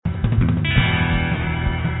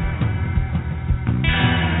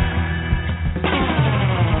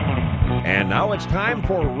now it's time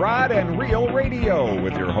for Rod and Reel Radio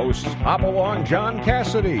with your hosts Hopalong John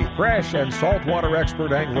Cassidy, fresh and saltwater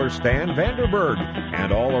expert angler Stan Vanderberg,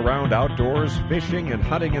 and all-around outdoors fishing and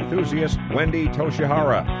hunting enthusiast Wendy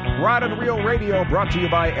Toshihara. Rod and Reel Radio brought to you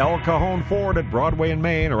by El Cajon Ford at Broadway in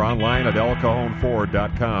Maine or online at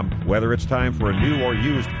elcajonford.com. Whether it's time for a new or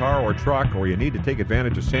used car or truck, or you need to take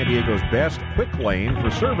advantage of San Diego's best quick lane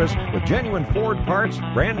for service with genuine Ford parts,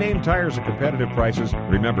 brand name tires at competitive prices,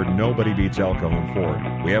 remember, nobody beats El Cajon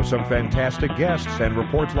Ford. We have some fantastic guests and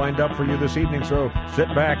reports lined up for you this evening, so sit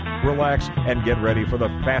back, relax, and get ready for the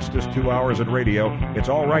fastest 2 hours in radio. It's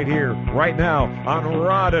all right here, right now, on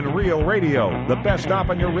Rod and Reel Radio, the best stop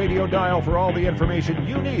on your radio dial for all the information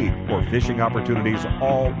you need for fishing opportunities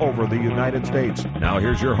all over the United States. Now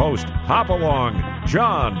here's your host, Hopalong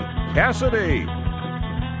John Cassidy.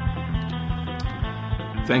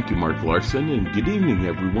 Thank you, Mark Larson, and good evening,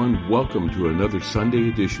 everyone. Welcome to another Sunday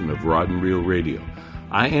edition of Rod and Reel Radio.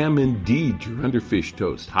 I am indeed your underfished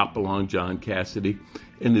host, Hopalong John Cassidy,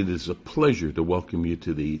 and it is a pleasure to welcome you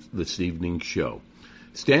to this evening's show.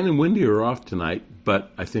 Stan and Wendy are off tonight,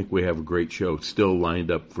 but I think we have a great show still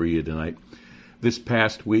lined up for you tonight. This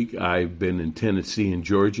past week, I've been in Tennessee and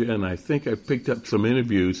Georgia, and I think I've picked up some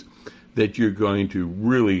interviews that you're going to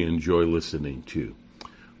really enjoy listening to.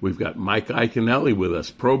 We've got Mike Iaconelli with us,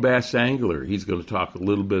 pro bass angler. He's going to talk a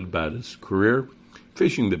little bit about his career,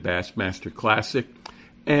 fishing the Bassmaster Classic,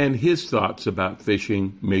 and his thoughts about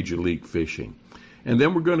fishing Major League Fishing. And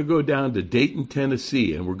then we're going to go down to Dayton,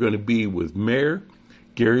 Tennessee, and we're going to be with Mayor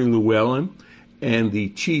Gary Llewellyn and the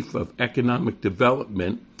Chief of Economic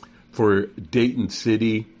Development for Dayton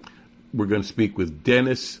City. We're going to speak with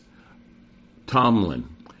Dennis Tomlin,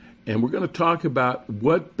 and we're going to talk about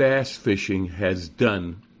what bass fishing has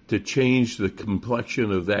done to change the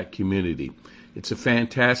complexion of that community. It's a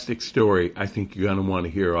fantastic story. I think you're going to want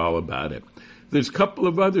to hear all about it. There's a couple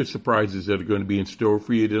of other surprises that are going to be in store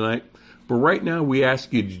for you tonight, but right now we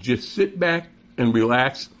ask you to just sit back and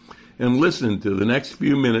relax and listen to the next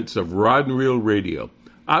few minutes of Rod and Reel Radio.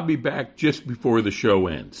 I'll be back just before the show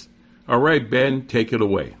ends. All right, Ben, take it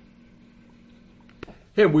away.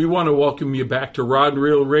 Hey, we want to welcome you back to Rod and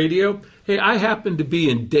Reel Radio. Hey, I happen to be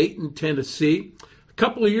in Dayton, Tennessee. A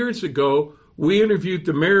couple of years ago, we interviewed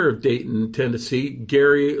the mayor of Dayton, Tennessee,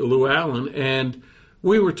 Gary Llewellyn, and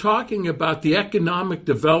we were talking about the economic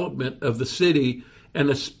development of the city, and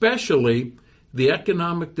especially the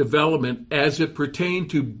economic development as it pertained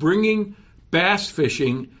to bringing bass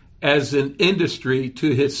fishing as an industry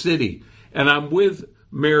to his city. And I'm with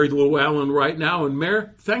Mayor Llewellyn right now. And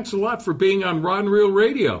Mayor, thanks a lot for being on Rod and Reel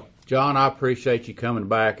Radio. John, I appreciate you coming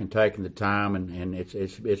back and taking the time, and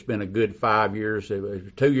it's been a good 5 years. It was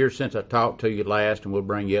 2 years since I talked to you last, and we'll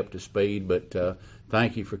bring you up to speed, but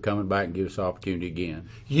thank you for coming back and give us the opportunity again.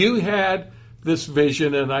 You had this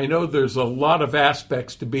vision, and I know there's a lot of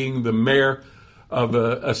aspects to being the mayor of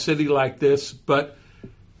a city like this, but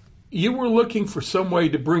you were looking for some way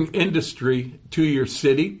to bring industry to your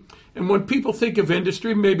city. And when people think of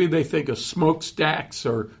industry, maybe they think of smokestacks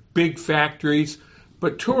or big factories,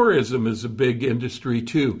 but tourism is a big industry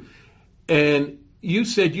too. And you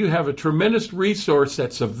said you have a tremendous resource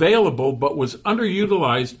that's available but was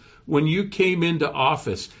underutilized when you came into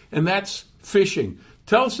office, and that's fishing.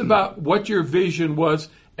 Tell us about what your vision was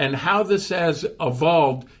and how this has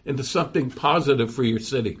evolved into something positive for your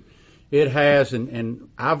city. It has, and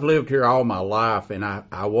I've lived here all my life, and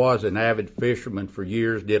I was an avid fisherman for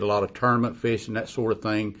years, did a lot of tournament fishing, that sort of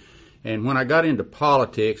thing. And when I got into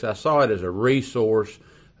politics, I saw it as a resource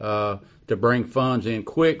to bring funds in,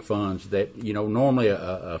 quick funds that, you know, normally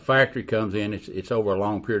a factory comes in, it's over a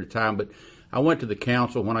long period of time. But I went to the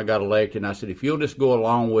council when I got elected, and I said, if you'll just go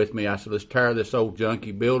along with me, I said, let's tear this old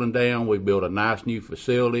junky building down. We built a nice new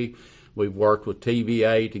facility. We've worked with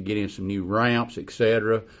TVA to get in some new ramps,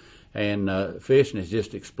 etc., and fishing has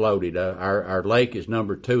just exploded. Our lake is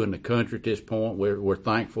number 2 in the country at this point. We're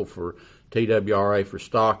thankful for TWRA for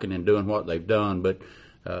stocking and doing what they've done, but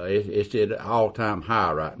it's at an all-time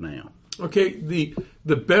high right now. Okay, the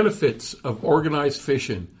benefits of organized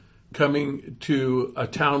fishing coming to a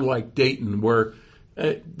town like Dayton where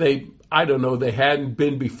they hadn't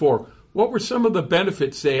been before. What were some of the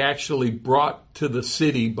benefits they actually brought to the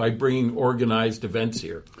city by bringing organized events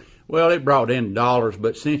here? Well, it brought in dollars,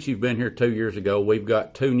 but since you've been here 2 years ago, we've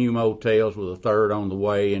got 2 new motels with a third on the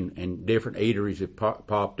way, and different eateries have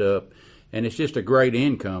popped up. And it's just a great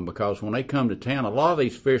income because when they come to town, a lot of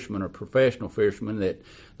these fishermen are professional fishermen that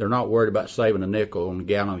they're not worried about saving a nickel on a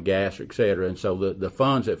gallon of gas, et cetera. And so the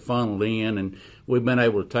funds that funnel in, and we've been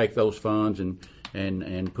able to take those funds and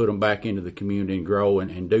and put them back into the community and grow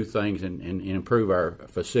and do things and improve our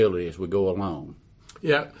facility as we go along.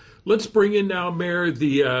 Yeah. Let's bring in now, Mayor,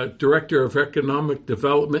 the Director of Economic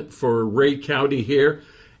Development for Ray County here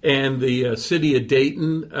and the city of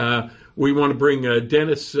Dayton. We want to bring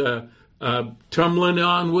Dennis Tumlin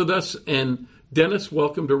on with us. And Dennis,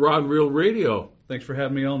 welcome to Rod and Reel Radio. Thanks for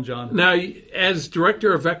having me on, John. Now, as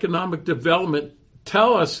Director of Economic Development,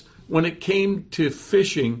 tell us when it came to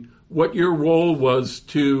fishing, what your role was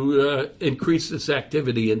to increase this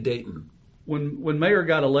activity in Dayton. When Mayor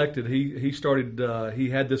got elected, he started. He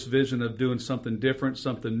had this vision of doing something different,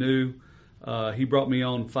 something new. He brought me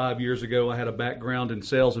on 5 years ago. I had a background in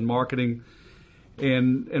sales and marketing,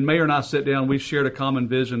 and Mayor and I sat down. We shared a common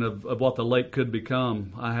vision of what the lake could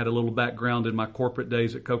become. I had a little background in my corporate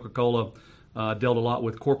days at Coca-Cola. Dealt a lot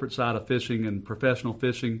with corporate side of fishing and professional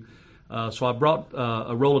fishing. So I brought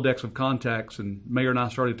a Rolodex of contacts, and Mayor and I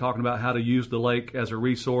started talking about how to use the lake as a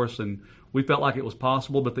resource, and we felt like it was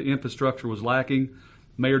possible, but the infrastructure was lacking.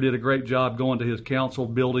 Mayor did a great job going to his council,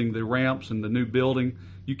 building the ramps and the new building.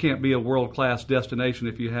 You can't be a world-class destination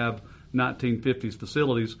if you have 1950s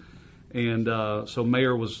facilities. And so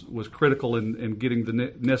Mayor was critical in getting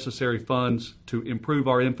the necessary funds to improve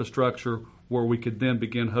our infrastructure where we could then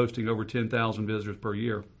begin hosting over 10,000 visitors per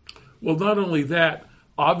year. Well, not only that,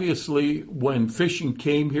 obviously when fishing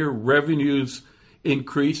came here, revenues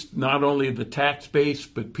increased, not only the tax base,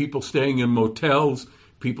 but people staying in motels,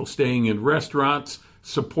 people staying in restaurants,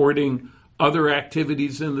 supporting other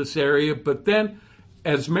activities in this area. But then,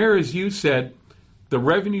 as Mayor, as you said, the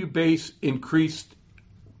revenue base increased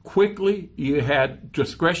quickly. You had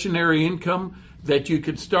discretionary income that you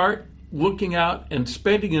could start looking out and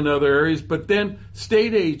spending in other areas. But then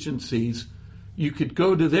state agencies, you could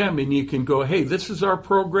go to them and you can go, hey, this is our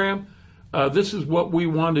program. This is what we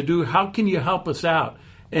want to do. How can you help us out?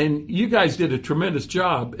 And you guys did a tremendous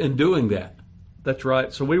job in doing that. That's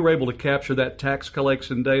right. So we were able to capture that tax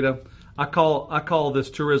collection data. I call this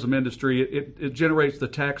tourism industry, it generates the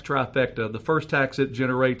tax trifecta. The first tax it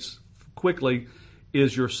generates quickly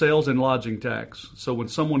is your sales and lodging tax. So when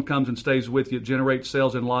someone comes and stays with you, it generates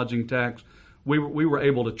sales and lodging tax. We were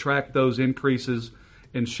able to track those increases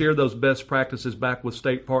and share those best practices back with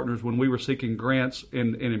state partners when we were seeking grants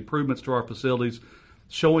and improvements to our facilities,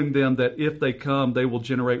 showing them that if they come, they will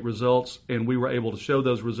generate results, and we were able to show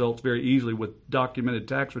those results very easily with documented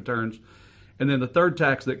tax returns. And then the third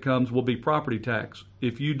tax that comes will be property tax.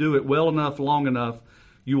 If you do it well enough, long enough,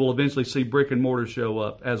 you will eventually see brick and mortar show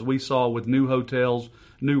up, as we saw with new hotels,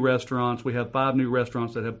 new restaurants. We have 5 new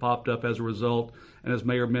restaurants that have popped up as a result, and as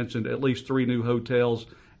Mayor mentioned, at least 3 new hotels,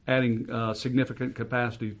 adding significant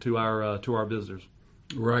capacity to our visitors.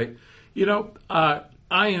 Right. You know, I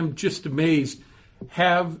am just amazed.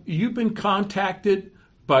 Have you been contacted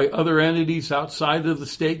by other entities outside of the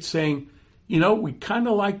state saying, you know, we kind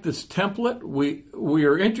of like this template. We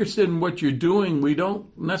are interested in what you're doing. We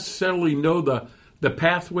don't necessarily know the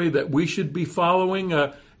pathway that we should be following.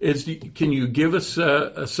 Can you give us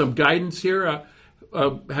some guidance here?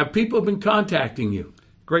 Have people been contacting you?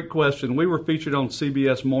 Great question. We were featured on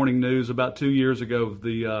CBS Morning News about 2 years ago.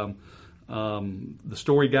 The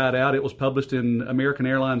story got out. It was published in American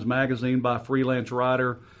Airlines magazine by a freelance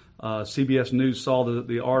writer. CBS News saw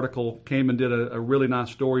the article, came and did a really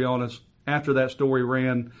nice story on us. After that story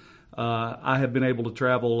ran, I have been able to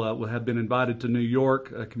travel, have been invited to New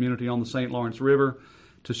York, a community on the St. Lawrence River,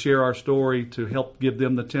 to share our story, to help give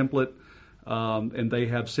them the template. And they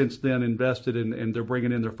have since then invested and they're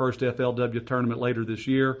bringing in their first FLW tournament later this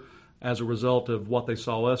year as a result of what they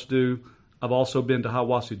saw us do. I've also been to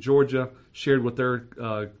Hiawassee, Georgia, shared with their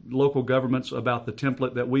local governments about the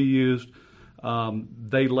template that we used.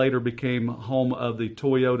 They later became home of the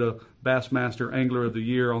Toyota Bassmaster Angler of the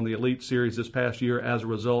Year on the Elite Series this past year as a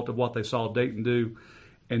result of what they saw Dayton do.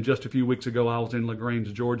 And just a few weeks ago, I was in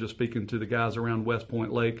LaGrange, Georgia, speaking to the guys around West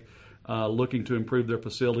Point Lake, looking to improve their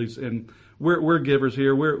facilities. And we're givers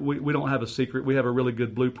here. We don't have a secret. We have a really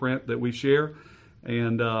good blueprint that we share.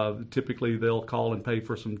 And typically they'll call and pay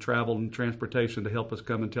for some travel and transportation to help us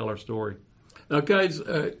come and tell our story. Now, guys,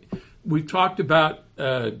 we've talked about,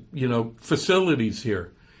 facilities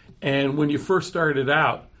here. And when you first started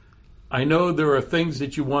out, I know there are things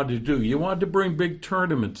that you wanted to do. You wanted to bring big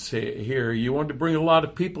tournaments here. You wanted to bring a lot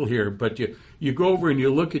of people here. But you go over and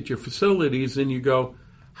you look at your facilities and you go,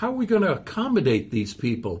 how are we going to accommodate these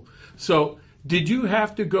people? So did you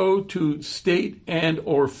have to go to state and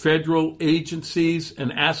or federal agencies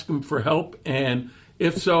and ask them for help? And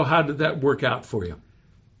if so, how did that work out for you?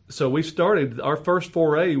 So we started, our first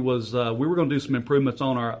foray was we were going to do some improvements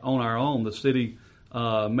on our own. The city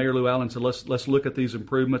Mayor Lou Allen said, let's look at these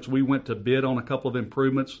improvements. We went to bid on a couple of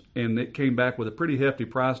improvements, and it came back with a pretty hefty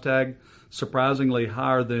price tag, surprisingly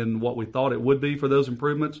higher than what we thought it would be for those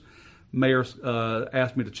improvements. Mayor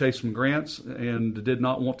asked me to chase some grants and did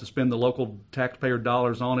not want to spend the local taxpayer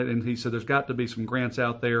dollars on it, and he said there's got to be some grants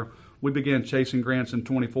out there. We began chasing grants in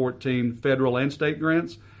 2014, federal and state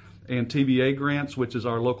grants, and TVA grants, which is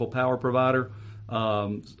our local power provider.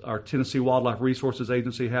 Our Tennessee Wildlife Resources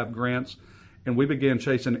Agency have grants, and we began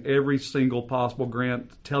chasing every single possible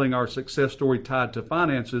grant, telling our success story tied to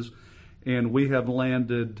finances, and we have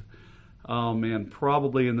landed,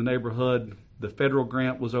 probably in the neighborhood. The federal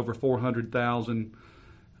grant was over $400,000.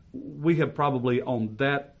 We have probably on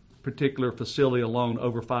that particular facility alone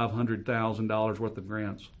over $500,000 worth of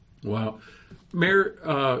grants. Wow,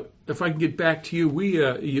 Mayor, if I can get back to you,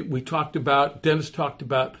 we talked about, Dennis talked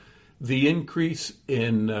about the increase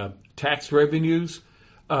in tax revenues.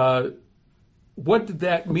 What did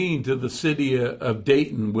that mean to the city of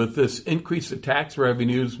Dayton with this increase of tax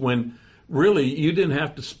revenues when really you didn't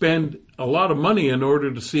have to spend a lot of money in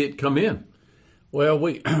order to see it come in? Well,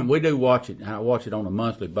 we do watch it. I watch it on a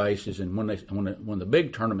monthly basis, and when the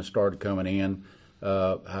big tournaments started coming in,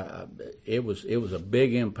 it was a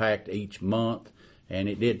big impact each month, and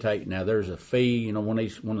it did take. Now there's a fee. You know, when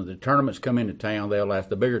the tournaments come into town,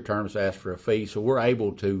 the bigger tournaments ask for a fee, so we're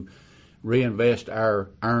able to reinvest our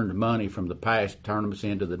earned money from the past tournaments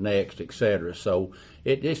into the next, et cetera. So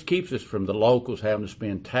it just keeps us from the locals having to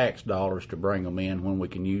spend tax dollars to bring them in when we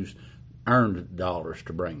can use earned dollars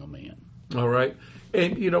to bring them in. All right.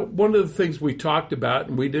 And, you know, one of the things we talked about,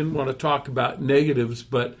 and we didn't want to talk about negatives,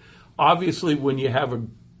 but obviously when you have a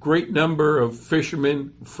great number of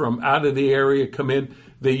fishermen from out of the area come in,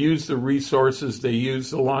 they use the resources, they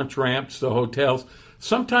use the launch ramps, the hotels.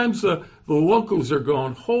 Sometimes the locals are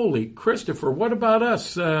going, holy Christopher, what about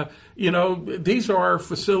us? These are our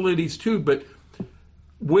facilities too. But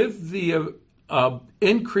with the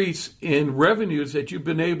increase in revenues that you've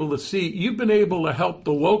been able to see, you've been able to help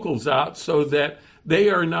the locals out so that they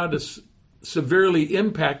are not as severely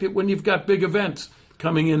impacted when you've got big events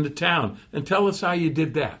coming into town. And tell us how you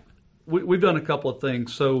did that. We've done a couple of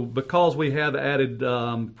things. So because we have added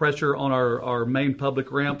pressure on our main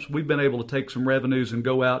public ramps, we've been able to take some revenues and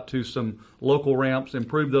go out to some local ramps,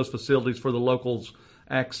 improve those facilities for the locals'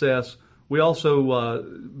 access. We also,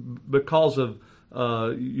 because of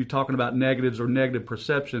you talking about negatives or negative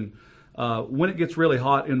perception, when it gets really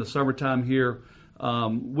hot in the summertime here,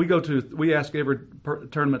 we ask every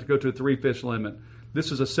tournament to go to a 3-fish limit. This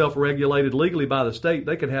is a self-regulated legally by the state.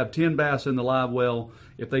 They could have 10 bass in the live well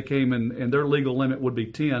if they came in, and their legal limit would be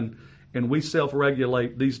 10. And we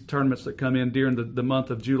self-regulate these tournaments that come in during the month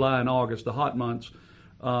of July and August, the hot months.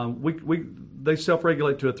 They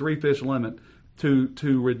self-regulate to a 3-fish limit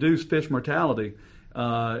to reduce fish mortality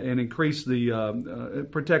and increase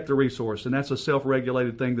protect the resource. And that's a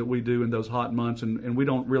self-regulated thing that we do in those hot months. And we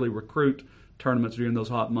don't really recruit tournaments during those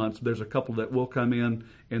hot months. There's a couple that will come in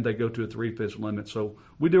and they go to a 3-fish limit. So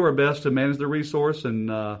we do our best to manage the resource,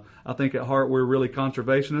 and I think at heart we're really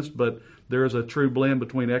conservationists, but there is a true blend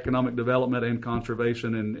between economic development and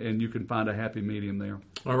conservation, and you can find a happy medium there.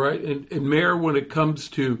 All right. And Mayor, when it comes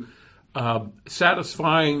to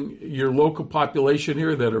satisfying your local population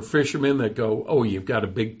here that are fishermen that go, oh, you've got a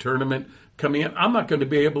big tournament coming in, I'm not going to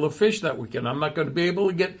be able to fish that weekend. I'm not going to be able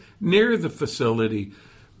to get near the facility.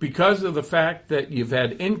 Because of the fact that you've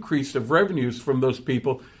had increase of revenues from those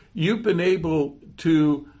people, you've been able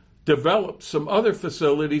to develop some other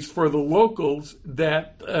facilities for the locals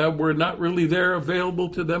that were not really there available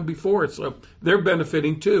to them before. So they're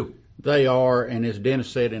benefiting too. They are, and as Dennis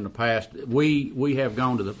said in the past, we have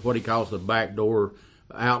gone to what he calls the back door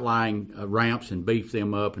outlying ramps and beef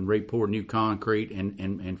them up and re-pour new concrete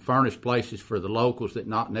and furnish places for the locals that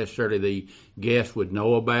not necessarily the guests would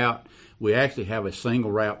know about. We actually have a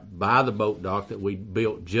single route by the boat dock that we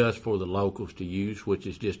built just for the locals to use, which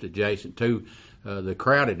is just adjacent to the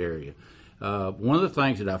crowded area. One of the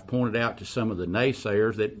things that I've pointed out to some of the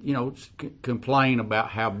naysayers that, complain about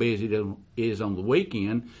how busy it is on the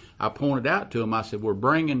weekend, I pointed out to them, I said, we're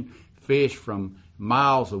bringing fish from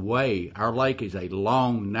miles away. Our lake is a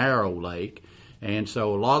long, narrow lake, and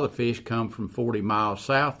so a lot of the fish come from 40 miles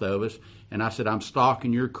south of us. And I said, I'm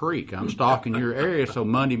stocking your creek. I'm stocking your area, so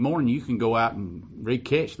Monday morning you can go out and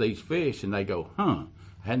re-catch these fish. And they go, I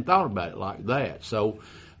hadn't thought about it like that. So,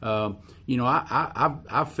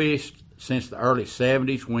 I've fished since the early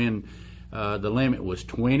 70s when the limit was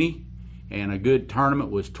 20, and a good tournament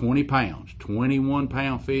was 20 pounds,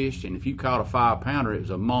 21-pound fish. And if you caught a 5-pounder, it was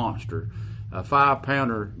a monster. A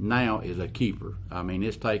 5-pounder now is a keeper. I mean,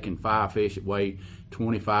 it's taking 5 fish that weigh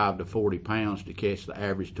 25 to 40 pounds to catch the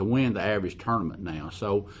average, to win the average tournament now.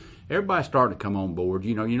 So everybody's starting to come on board.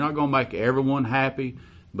 You know, you're not going to make everyone happy,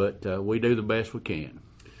 but we do the best we can.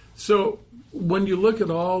 So when you look at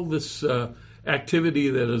all this activity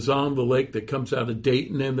that is on the lake that comes out of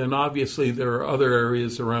Dayton, and then obviously there are other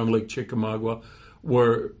areas around Lake Chickamauga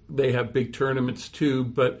where they have big tournaments too,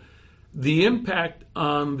 but the impact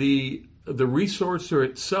on the resource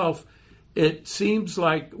itself, it seems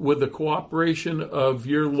like with the cooperation of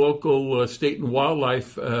your local state and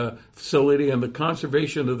wildlife facility and the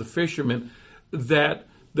conservation of the fishermen, that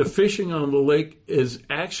the fishing on the lake is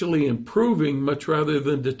actually improving much rather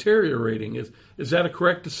than deteriorating. Is that a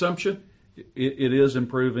correct assumption? It is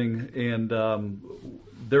improving, and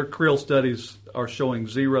their creel studies are showing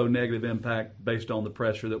zero negative impact based on the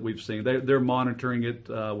pressure that we've seen. They're monitoring it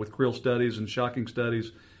with creel studies and shocking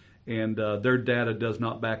studies, and their data does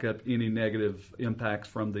not back up any negative impacts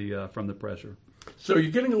from the pressure. So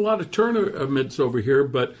you're getting a lot of tournaments over here,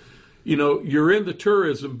 but you know you're in the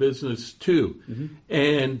tourism business too. Mm-hmm.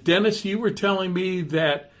 And Dennis, you were telling me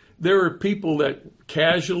that there are people that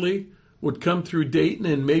casually would come through Dayton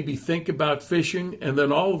and maybe think about fishing, and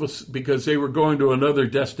then all of us, because they were going to another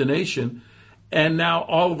destination, and now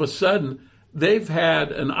all of a sudden they've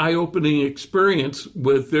had an eye-opening experience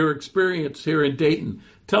with their experience here in Dayton.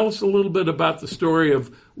 Tell us a little bit about the story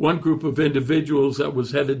of one group of individuals that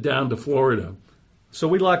was headed down to Florida. So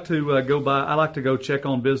we like to go by. I like to go check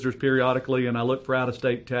on visitors periodically, and I look for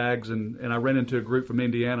out-of-state tags. And I ran into a group from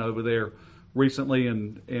Indiana over there recently,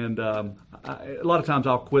 and a lot of times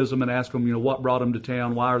I'll quiz them and ask them, you know, what brought them to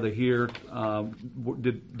town, why are they here,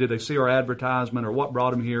 did they see our advertisement, or what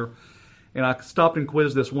brought them here? And I stopped and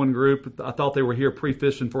quizzed this one group. I thought they were here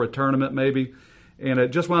pre-fishing for a tournament maybe, and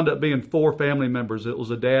it just wound up being 4 family members. It was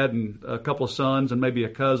a dad and a couple of sons and maybe a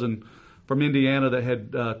cousin from Indiana that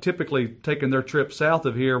had typically taken their trip south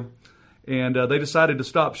of here, and they decided to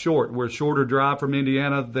stop short. We're a shorter drive from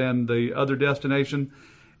Indiana than the other destination,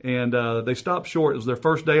 and they stopped short. It was their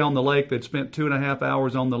first day on the lake. They'd spent 2.5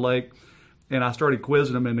 hours on the lake, and I started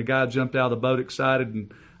quizzing them, and the guy jumped out of the boat excited,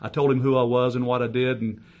 and I told him who I was and what I did,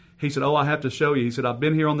 and he said, "Oh, I have to show you." He said, "I've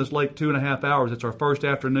been here on this lake 2.5 hours. It's our first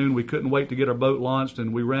afternoon. We couldn't wait to get our boat launched,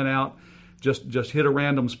 and we ran out, just hit a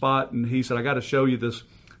random spot." And he said, "I got to show you this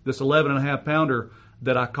 11.5 pounder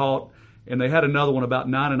that I caught." And they had another one about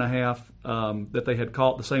 9.5 that they had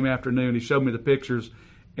caught the same afternoon. He showed me the pictures,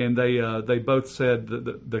 and they both said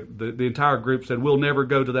the entire group said, "We'll never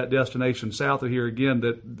go to that destination south of here again.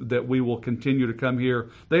 That we will continue to come here."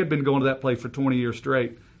 They had been going to that place for 20 years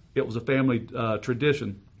straight. It was a family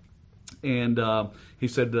tradition. And he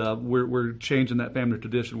said, we're changing that family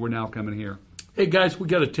tradition. We're now coming here. Hey, guys, we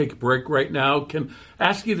got to take a break right now. Can I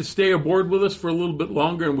ask you to stay aboard with us for a little bit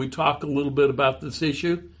longer and we talk a little bit about this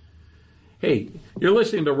issue? Hey, you're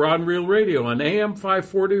listening to Rod and Reel Radio on AM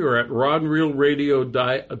 540 or at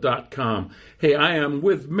rodandreelradio.com. Hey, I am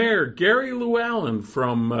with Mayor Gary Llewellyn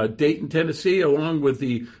from Dayton, Tennessee, along with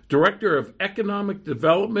the Director of Economic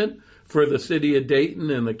Development for the city of Dayton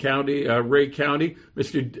and the county, Ray County,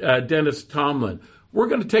 Mr. Dennis Tomlin. We're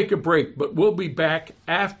going to take a break, but we'll be back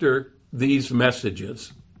after these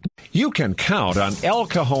messages. You can count on El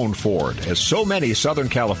Cajon Ford, as so many Southern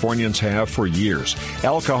Californians have for years.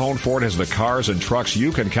 El Cajon Ford has the cars and trucks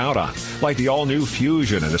you can count on, like the all-new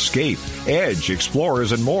Fusion and Escape, Edge,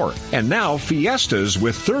 Explorers, and more. And now Fiestas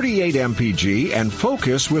with 38 mpg and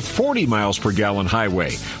Focus with 40 miles per gallon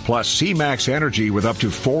highway, plus C-Max Energy with up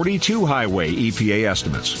to 42 highway EPA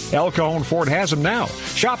estimates. El Cajon Ford has them now.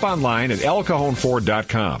 Shop online at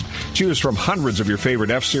elcajonford.com. Choose from hundreds of your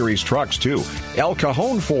favorite F-Series trucks, too. El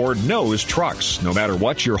Cajon Ford knows trucks, no matter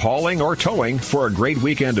what you're hauling or towing, for a great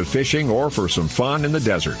weekend of fishing or for some fun in the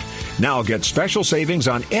desert. Now get special savings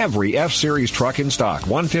on every F-Series truck in stock,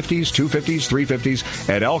 150s, 250s, 350s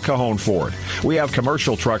at El Cajon Ford. We have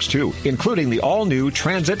commercial trucks too, including the all-new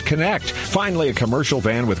Transit Connect. Finally, a commercial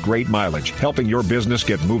van with great mileage, helping your business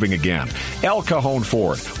get moving again. El Cajon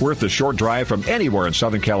Ford, worth the short drive from anywhere in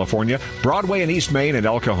Southern California, Broadway and East Main at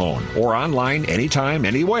El Cajon, or online anytime,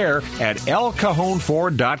 anywhere at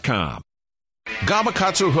elcajonford.com.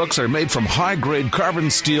 Gamakatsu hooks are made from high-grade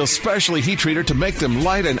carbon steel, specially heat-treated to make them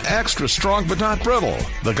light and extra strong but not brittle.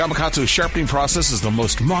 The Gamakatsu sharpening process is the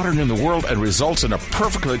most modern in the world and results in a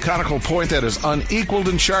perfectly conical point that is unequaled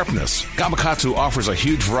in sharpness. Gamakatsu offers a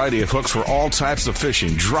huge variety of hooks for all types of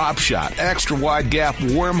fishing: drop shot, extra wide gap,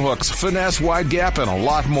 worm hooks, finesse wide gap, and a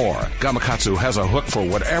lot more. Gamakatsu has a hook for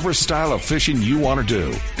whatever style of fishing you want to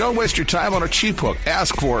do. Don't waste your time on a cheap hook.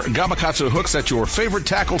 Ask for Gamakatsu hooks at your favorite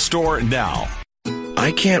tackle store now.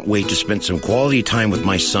 I can't wait to spend some quality time with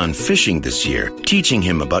my son fishing this year, teaching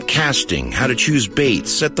him about casting, how to choose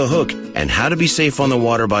baits, set the hook, and how to be safe on the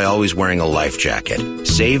water by always wearing a life jacket.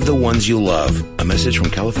 Save the ones you love. A message from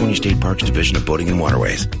California State Parks Division of Boating and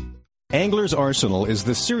Waterways. Angler's Arsenal is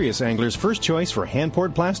the serious angler's first choice for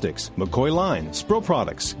hand-poured plastics, McCoy line, Spro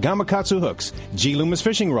products, Gamakatsu hooks, G. Loomis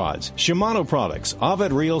fishing rods, Shimano products,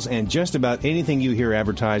 Avet reels, and just about anything you hear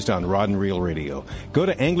advertised on Rod and Reel Radio. Go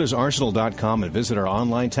to anglersarsenal.com and visit our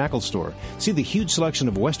online tackle store. See the huge selection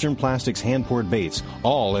of Western Plastics hand-poured baits,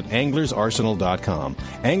 all at anglersarsenal.com.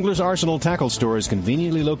 Angler's Arsenal Tackle Store is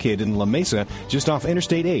conveniently located in La Mesa, just off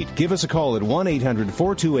Interstate 8. Give us a call at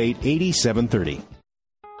 1-800-428-8730.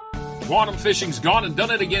 Quantum Fishing's gone and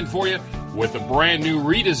done it again for you with a brand new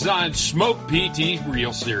redesigned Smoke PT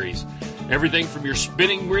Reel Series. Everything from your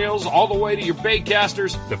spinning reels all the way to your bait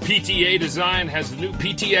casters. The PTA design has the new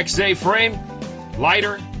PTXA frame.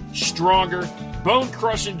 Lighter, stronger,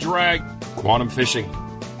 bone-crushing drag. Quantum Fishing.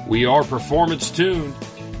 We are performance tuned.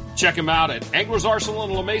 Check them out at Anglers Arsenal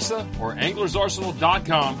in La Mesa or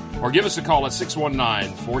anglersarsenal.com or give us a call at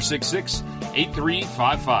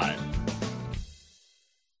 619-466-8355.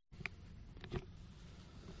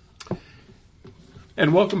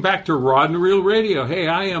 And welcome back to Rod and Reel Radio. Hey,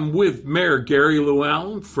 I am with Mayor Gary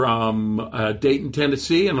Llewellyn from Dayton,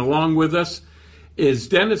 Tennessee, and along with us is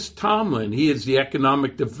Dennis Tomlin. He is the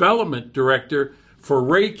Economic Development Director for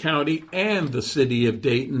Ray County and the City of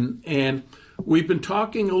Dayton. And we've been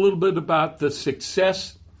talking a little bit about the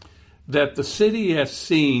success that the city has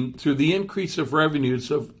seen through the increase of revenues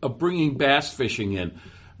of bringing bass fishing in,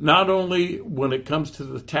 not only when it comes to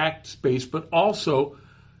the tax base, but also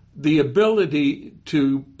the ability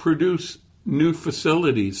to produce new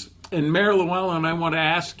facilities. And Mayor Llewellyn, I want to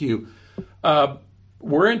ask you,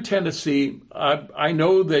 we're in Tennessee. I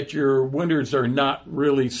know that your winters are not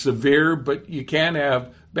really severe, but you can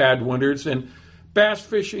have bad winters. And bass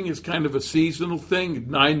fishing is kind of a seasonal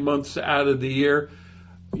thing, 9 months out of the year.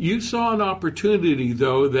 You saw an opportunity,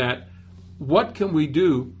 though, that what can we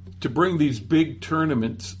do to bring these big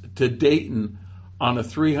tournaments to Dayton on a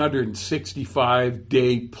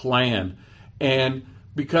 365-day plan? And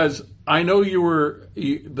because I know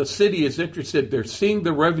the city is interested, they're seeing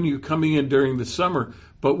the revenue coming in during the summer,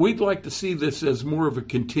 but we'd like to see this as more of a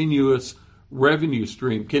continuous revenue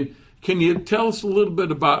stream. Can you tell us a little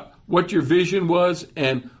bit about what your vision was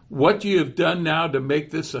and what you have done now to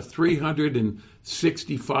make this a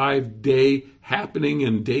 365-day happening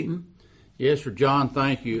in Dayton? Yes, sir, John,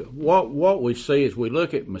 thank you. What we see is we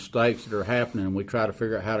look at mistakes that are happening and we try to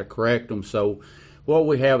figure out how to correct them. So what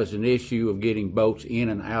we have is an issue of getting boats in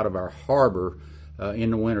and out of our harbor in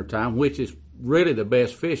the wintertime, which is really the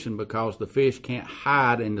best fishing because the fish can't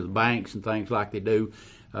hide into the banks and things like they do.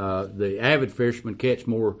 The avid fishermen catch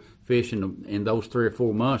more fish in those 3 or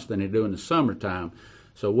 4 months than they do in the summertime.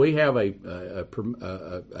 So we have a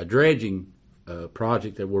dredging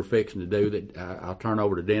project that we're fixing to do that I'll turn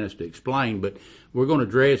over to Dennis to explain, but we're going to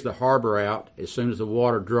dredge the harbor out as soon as the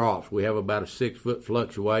water drops. We have about a 6-foot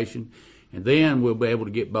fluctuation, and then we'll be able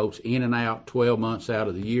to get boats in and out 12 months out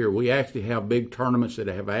of the year. We actually have big tournaments that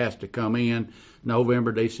have asked to come in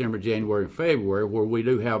November, December, January, and February, where we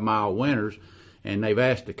do have mild winters, and they've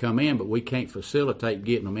asked to come in, but we can't facilitate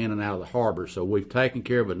getting them in and out of the harbor. So we've taken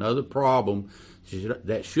care of another problem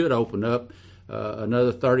that should open up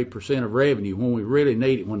another 30% of revenue when we really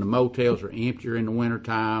need it, when the motels are emptier in the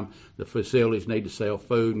wintertime, the facilities need to sell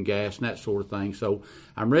food and gas and that sort of thing. So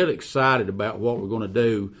I'm really excited about what we're going to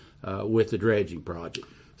do with the dredging project.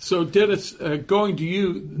 So Dennis, going to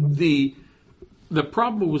you, the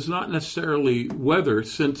problem was not necessarily weather,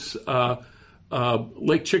 since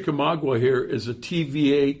Lake Chickamauga here is a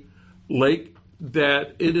TVA lake,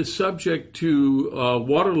 that it is subject to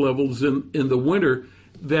water levels in the winter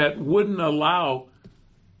that wouldn't allow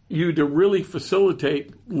you to really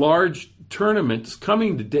facilitate large tournaments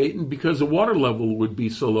coming to Dayton because the water level would be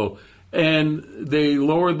so low. And they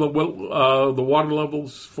lower the water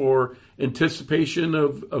levels for anticipation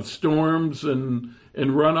of storms and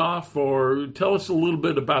runoff. Or tell us a little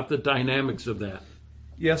bit about the dynamics of that.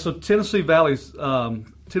 Yeah, so Tennessee Valley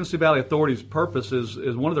Authority's purpose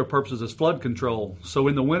is one of their purposes is flood control. So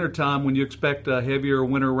in the wintertime, when you expect heavier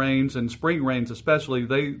winter rains and spring rains especially,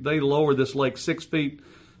 they lower this lake 6 feet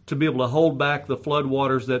to be able to hold back the flood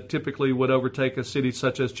waters that typically would overtake a city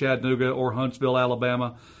such as Chattanooga or Huntsville,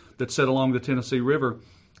 Alabama, that sit along the Tennessee River.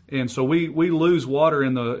 And so we lose water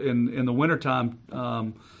in the wintertime.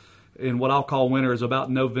 In what I'll call winter is about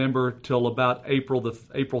November till about April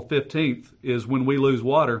 15th is when we lose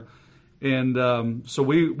water. And so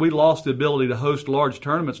we lost the ability to host large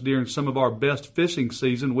tournaments during some of our best fishing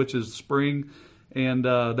season, which is spring and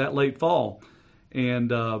that late fall.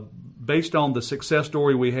 And based on the success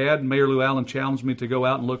story we had, Mayor Lou Allen challenged me to go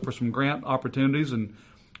out and look for some grant opportunities, and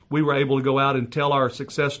we were able to go out and tell our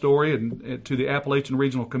success story and to the Appalachian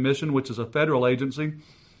Regional Commission, which is a federal agency,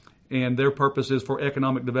 and their purpose is for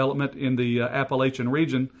economic development in the Appalachian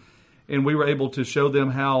region. And we were able to show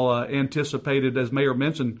them how anticipated, as Mayor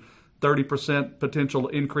mentioned, 30% potential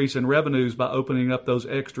increase in revenues by opening up those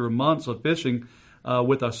extra months of fishing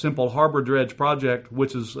with a simple harbor dredge project,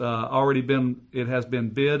 which has has been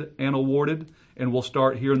bid and awarded, and will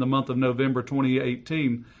start here in the month of November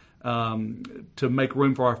 2018 to make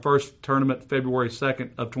room for our first tournament February 2nd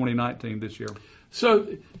of 2019 this year. So,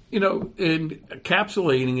 in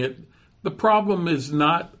encapsulating it, the problem is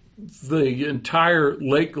not the entire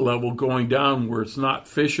lake level going down where it's not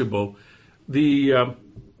fishable. The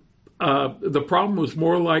problem was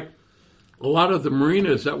more like a lot of the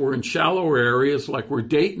marinas that were in shallower areas, like where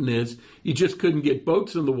Dayton is, you just couldn't get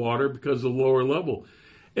boats in the water because of the lower level.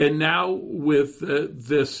 And now with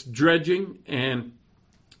this dredging and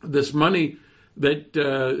this money that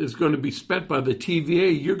is going to be spent by the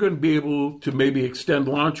TVA, you're going to be able to maybe extend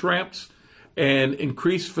launch ramps and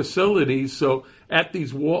increase facilities. So at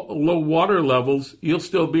these low water levels, you'll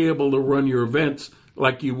still be able to run your events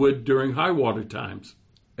like you would during high water times.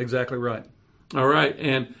 Exactly right. All right.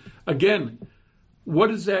 And again, what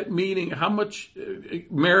does that mean? How much,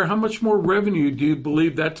 Mayor, how much more revenue do you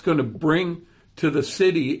believe that's going to bring to the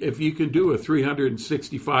city if you can do a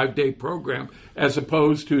 365-day program as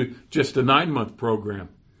opposed to just a 9-month program?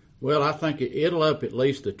 Well, I think it'll up at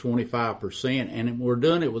least to 25%, and we're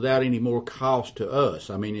doing it without any more cost to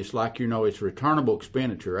us. I mean, it's like, it's returnable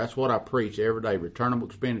expenditure. That's what I preach every day, returnable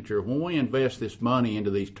expenditure. When we invest this money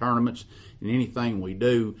into these tournaments and anything we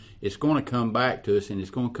do, it's going to come back to us, and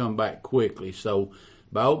it's going to come back quickly. So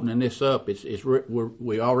by opening this up,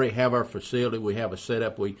 we already have our facility. We have a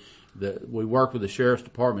setup. We work with the Sheriff's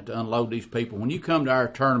Department to unload these people. When you come to our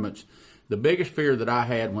tournaments, the biggest fear that I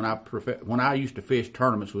had when I used to fish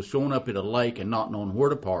tournaments was showing up at a lake and not knowing where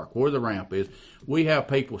to park, where the ramp is. We have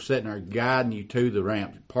people sitting there guiding you to the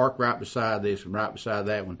ramp. Park right beside this and right beside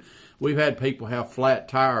that one. We've had people have flat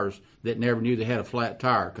tires that never knew they had a flat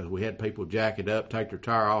tire because we had people jack it up, take their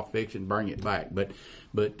tire off, fix it, and bring it back. But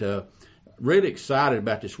really excited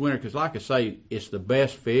about this winter because, like I say, it's the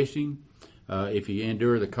best fishing if you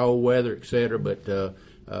endure the cold weather, etc. But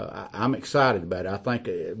I'm excited about it. I think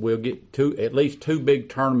we'll get at least two big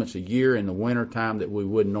tournaments a year in the wintertime that we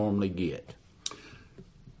wouldn't normally get.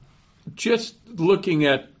 Just looking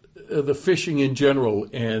at the fishing in general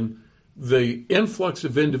and the influx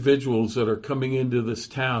of individuals that are coming into this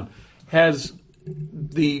town, has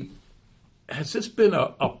this been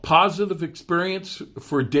a positive experience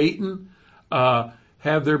for Dayton?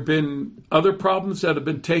 Have there been other problems that have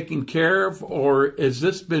been taken care of, or has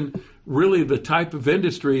this been really the type of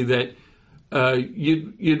industry that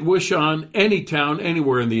you'd wish on any town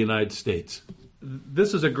anywhere in the United States?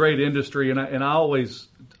 This is a great industry, and I always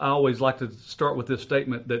like to start with this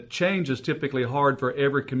statement that change is typically hard for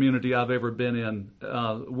every community I've ever been in.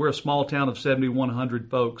 We're a small town of 7,100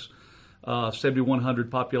 folks, 7,100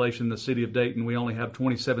 population in the city of Dayton. We only have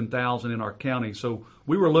 27,000 in our county, so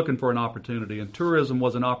we were looking for an opportunity, and tourism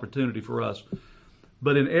was an opportunity for us.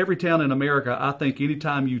 But in every town in America, I think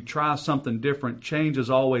anytime you try something different, change is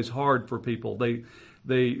always hard for people.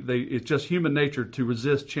 It's just human nature to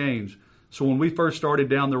resist change. So when we first started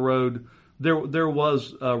down the road, there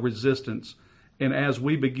was resistance. And as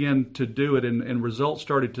we began to do it and results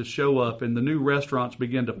started to show up and the new restaurants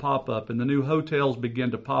began to pop up and the new hotels began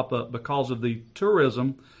to pop up because of the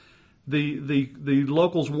tourism, the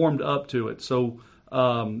locals warmed up to it. So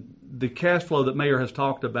the cash flow that Mayor has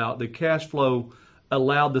talked about, the cash flow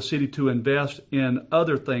allowed the city to invest in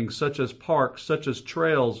other things such as parks, such as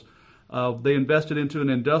trails. They invested into an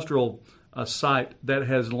industrial site that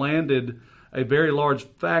has landed a very large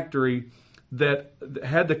factory that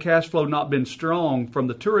had the cash flow not been strong from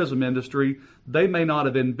the tourism industry, they may not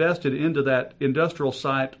have invested into that industrial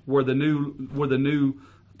site where the new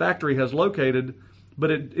factory has located.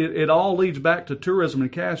 But it all leads back to tourism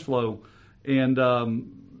and cash flow, and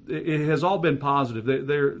it has all been positive.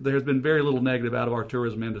 There has been very little negative out of our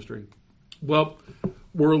tourism industry. Well,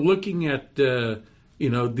 we're looking at the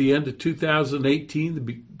end of 2018, the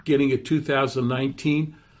beginning of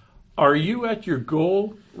 2019. Are you at your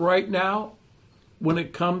goal right now when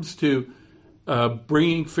it comes to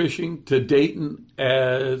bringing fishing to Dayton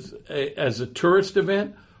as a tourist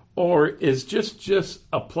event, or is just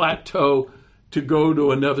a plateau to go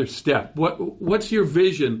to another step? What's your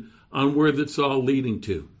vision on where that's all leading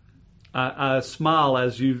to? I smile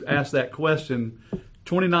as you ask that question.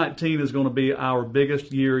 2019 is going to be our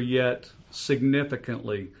biggest year yet,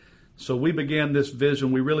 significantly. So we began this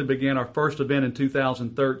vision. We really began our first event in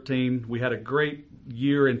 2013. We had a great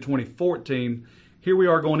year in 2014. Here we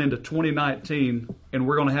are going into 2019, and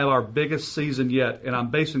we're going to have our biggest season yet. And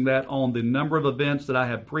I'm basing that on the number of events that I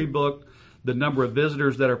have pre-booked, the number of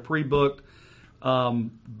visitors that are pre-booked.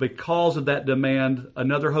 Because of that demand,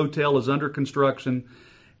 another hotel is under construction,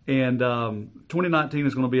 and 2019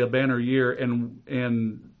 is going to be a banner year,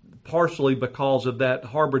 and partially because of that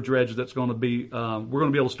harbor dredge that's going to be, we're going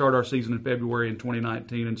to be able to start our season in February in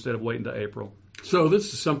 2019 instead of waiting to April. So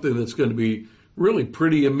this is something that's going to be really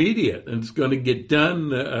pretty immediate, and it's going to get done,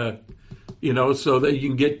 so that you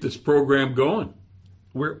can get this program going.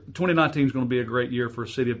 2019 is going to be a great year for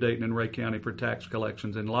the city of Dayton and Ray County for tax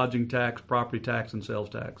collections and lodging tax, property tax, and sales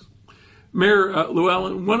tax. Mayor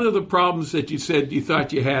Llewellyn, one of the problems that you said you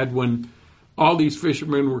thought you had when all these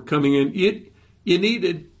fishermen were coming in, you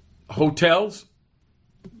needed hotels.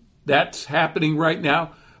 That's happening right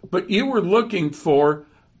now. But you were looking for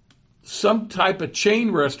some type of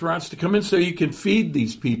chain restaurants to come in so you can feed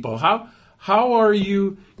these people. How are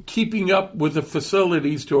you keeping up with the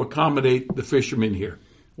facilities to accommodate the fishermen here?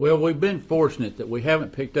 Well, we've been fortunate that we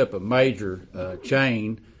haven't picked up a major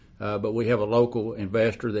chain, but we have a local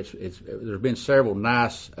investor. There's been several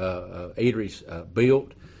nice eateries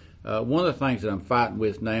built. One of the things that I'm fighting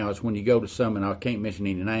with now is when you go to some, and I can't mention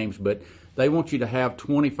any names, but they want you to have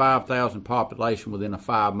 25,000 population within a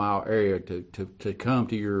 5-mile area to come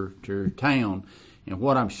to your town. And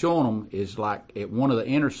what I'm showing them is like at one of the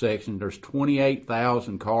intersections, there's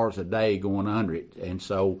 28,000 cars a day going under it. And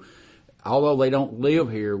so, although they don't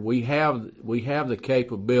live here, we have the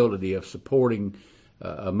capability of supporting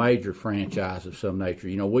a major franchise of some nature.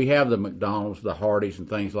 We have the McDonald's, the Hardee's, and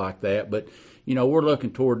things like that. But we're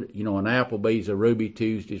looking toward an Applebee's, a Ruby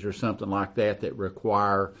Tuesdays, or something like that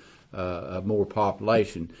require more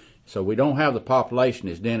population. So we don't have the population,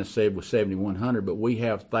 as Dennis said, with 7,100, but we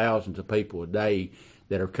have thousands of people a day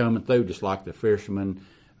that are coming through, just like the fishermen,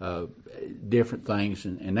 different things,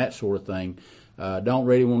 and that sort of thing. Don't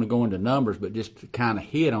really want to go into numbers, but just to kind of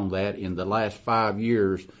hit on that, in the last 5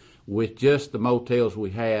 years, with just the motels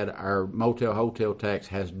we had, our motel-hotel tax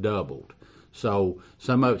has doubled. So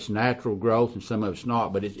some of it's natural growth and some of it's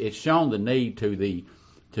not, but it's shown the need to the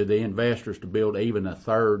investors to build even a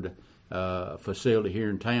third facility here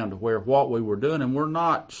in town, to where what we were doing, and we're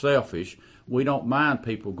not selfish, we don't mind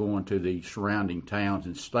people going to the surrounding towns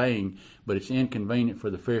and staying, but it's inconvenient for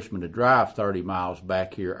the fishermen to drive 30 miles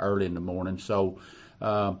back here early in the morning. So,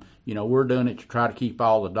 we're doing it to try to keep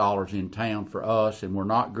all the dollars in town for us, and we're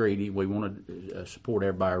not greedy. We want to support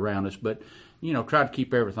everybody around us, but, try to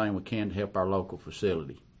keep everything we can to help our local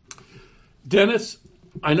facility. Dennis,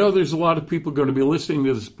 I know there's a lot of people going to be listening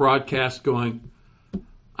to this broadcast going,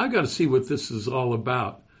 I've got to see what this is all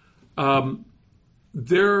about.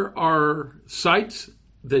 There are sites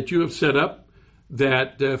that you have set up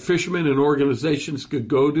that fishermen and organizations could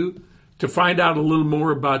go to find out a little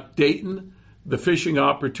more about Dayton, the fishing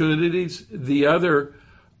opportunities, the other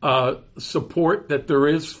support that there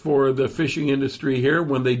is for the fishing industry here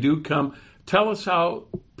when they do come. Tell us how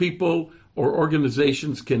people or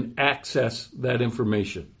organizations can access that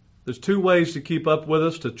information. There's 2 ways to keep up with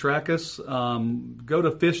us, to track us. Go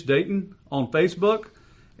to Fish Dayton on Facebook,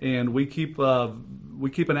 and we keep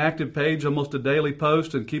an active page, almost a daily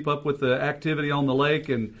post, and keep up with the activity on the lake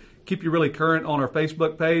and keep you really current on our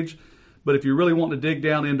Facebook page. But if you really want to dig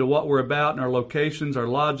down into what we're about and our locations, our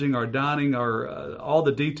lodging, our dining, our all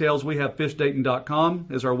the details, we have fishdayton.com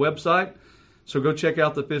as our website. So go check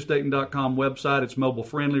out the fishdayton.com website. It's mobile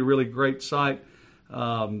friendly, really great site.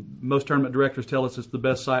 Most tournament directors tell us it's the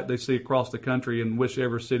best site they see across the country and wish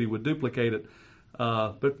every city would duplicate it.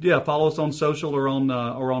 But yeah, follow us on social or on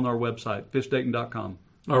our website, fishdayton.com.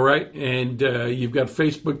 All right, and you've got a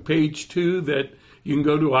Facebook page too that you can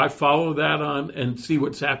go to. I follow that on and see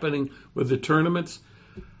what's happening with the tournaments.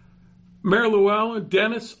 Mayor Llewellyn,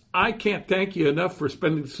 Dennis, I can't thank you enough for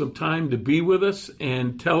spending some time to be with us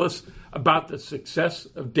and tell us about the success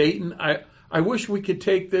of Dayton. I wish we could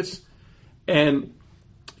take this and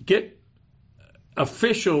get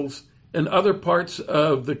officials in other parts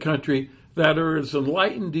of the country that are as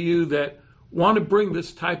enlightened to you, that want to bring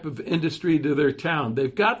this type of industry to their town.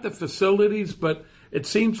 They've got the facilities, but it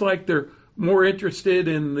seems like they're more interested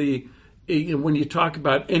in when you talk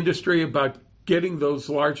about industry, about getting those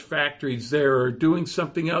large factories there or doing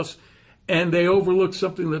something else, and they overlook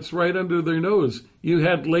something that's right under their nose. You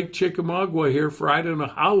had Lake Chickamauga here for I don't know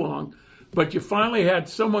how long, but you finally had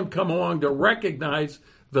someone come along to recognize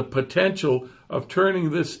the potential of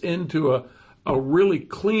turning this into a really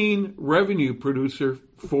clean revenue producer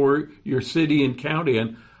for your city and county.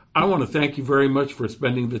 And I want to thank you very much for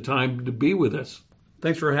spending the time to be with us.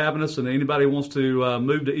 Thanks for having us, and anybody who wants to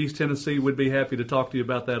move to East Tennessee, we'd be happy to talk to you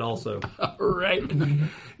about that also. All right.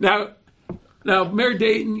 Now, Mayor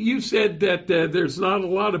Dayton, you said that there's not a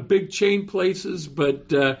lot of big chain places,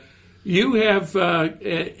 but you have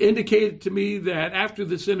indicated to me that after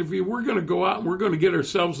this interview, we're going to go out and we're going to get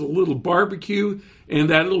ourselves a little barbecue, and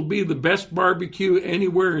that it'll be the best barbecue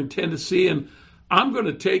anywhere in Tennessee, and I'm going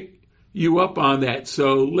to take you up on that.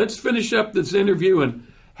 So let's finish up this interview and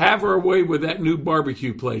have our way with that new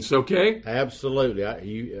barbecue place, okay? Absolutely.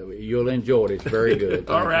 You'll enjoy it. It's very good.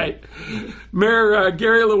 All right. Mayor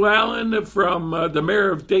Gary Llewellyn from the mayor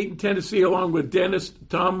of Dayton, Tennessee, along with Dennis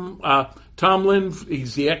Tomlin.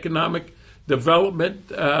 He's the economic development,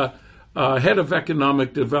 head of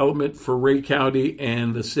economic development for Ray County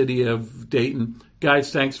and the city of Dayton.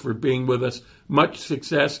 Guys, thanks for being with us. Much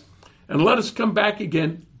success. And let us come back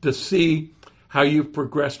again to see how you've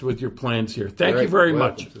progressed with your plans here. Thank you very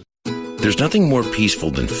much. There's nothing more peaceful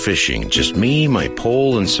than fishing. Just me, my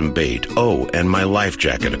pole, and some bait. Oh, and my life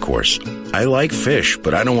jacket, of course. I like fish,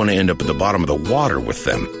 but I don't want to end up at the bottom of the water with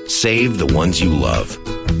them. Save the ones you love.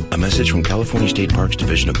 A message from California State Parks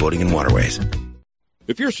Division of Boating and Waterways.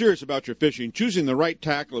 If you're serious about your fishing, choosing the right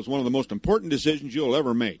tackle is one of the most important decisions you'll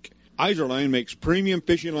ever make. Izorline makes premium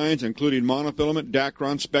fishing lines including monofilament,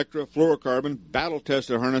 Dacron, Spectra, fluorocarbon,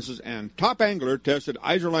 battle-tested harnesses, and top angler-tested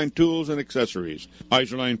Izorline tools and accessories.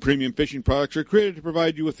 Izorline premium fishing products are created to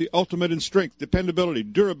provide you with the ultimate in strength, dependability,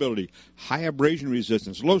 durability, high abrasion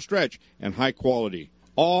resistance, low stretch, and high quality.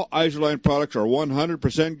 All Izorline products are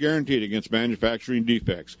 100% guaranteed against manufacturing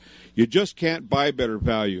defects. You just can't buy better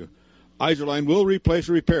value. Izorline will replace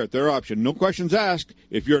or repair at their option. No questions asked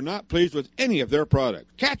if you're not pleased with any of their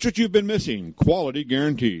products. Catch what you've been missing. Quality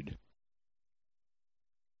guaranteed.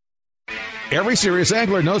 Every serious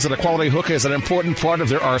angler knows that a quality hook is an important part of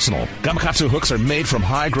their arsenal. Gamakatsu hooks are made from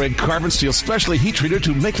high-grade carbon steel, specially heat-treated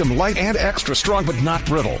to make them light and extra strong but not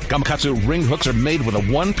brittle. Gamakatsu ring hooks are made with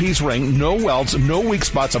a one-piece ring, no welds, no weak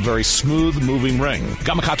spots, a very smooth-moving ring.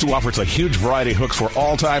 Gamakatsu offers a huge variety of hooks for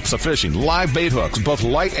all types of fishing. Live bait hooks, both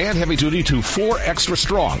light and heavy-duty to 4 extra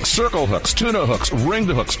strong. Circle hooks, tuna hooks, ringed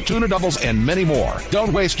hooks, tuna doubles, and many more.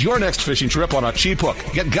 Don't waste your next fishing trip on a cheap hook.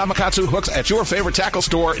 Get Gamakatsu hooks at your favorite tackle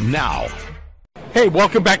store now. Hey,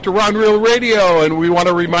 welcome back to Rod and Reel Radio, and we want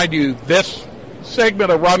to remind you this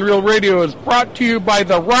segment of Rod and Reel Radio is brought to you by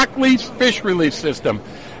the Rockley's Fish Release System.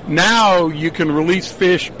 Now you can release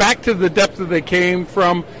fish back to the depth that they came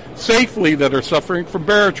from safely that are suffering from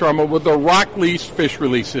barotrauma with the Rockley's Fish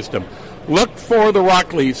Release System. Look for the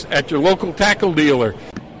Rockley's at your local tackle dealer.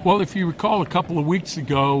 Well, if you recall, a couple of weeks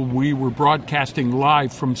ago, we were broadcasting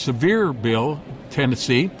live from Sevierville,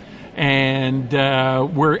 Tennessee, and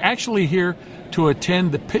we're actually here to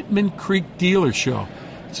attend the Pittman Creek Dealer Show.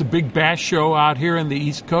 It's a big bass show out here in the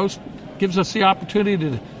East Coast. Gives us the opportunity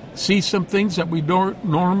to see some things that we don't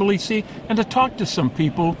normally see and to talk to some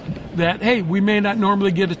people that, hey, we may not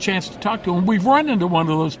normally get a chance to talk to. And we've run into one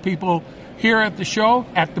of those people here at the show,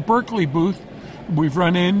 at the Berkeley booth. We've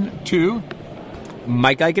run into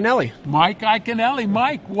Mike Iaconelli. Mike Iaconelli.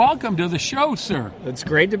 Mike, welcome to the show, sir. It's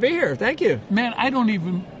great to be here. Thank you. Man, I don't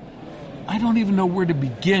even know where to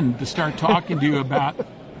begin to start talking to you about.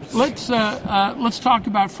 Let's talk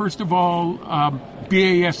about, first of all,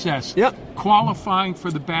 BASS. Yep. Qualifying for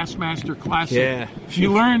the Bassmaster Classic. Yeah.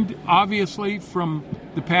 You learned, obviously, from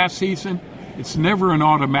the past season, it's never an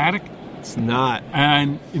automatic. It's not.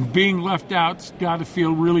 And in being left out's got to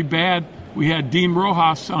feel really bad. We had Dean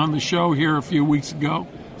Rojas on the show here a few weeks ago.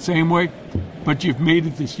 Same way. But you've made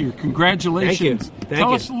it this year. Congratulations. Thank you.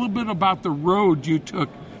 Tell us a little bit about the road you took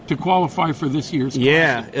to qualify for this year's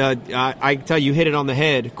Classic. Yeah, I can tell you hit it on the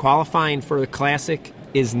head. Qualifying for the Classic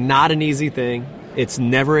is not an easy thing. It's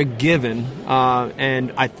never a given.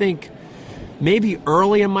 And I think maybe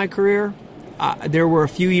early in my career, there were a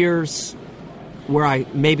few years where I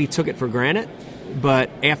maybe took it for granted. But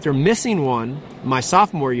after missing one my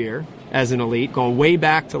sophomore year as an elite, going way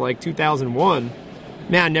back to like 2001,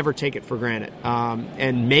 man, I never take it for granted.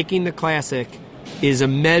 And making the Classic is a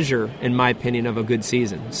measure, in my opinion, of a good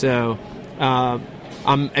season. So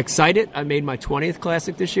I'm excited. I made my 20th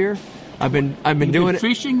Classic this year. I've been doing it.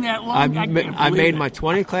 Fishing that long? I made my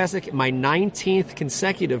 20th Classic, my 19th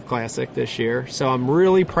consecutive Classic this year. So I'm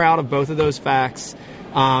really proud of both of those facts.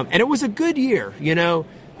 And it was a good year. You know,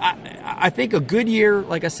 I think a good year,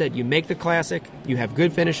 like I said, you make the Classic, you have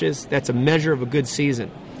good finishes. That's a measure of a good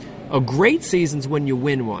season. A great season's when you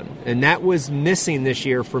win one, and that was missing this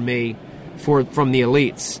year for me. From the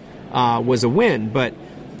elites was a win, but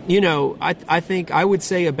I think I would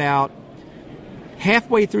say about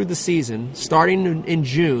halfway through the season, starting in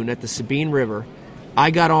June at the Sabine River,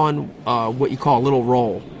 I got on what you call a little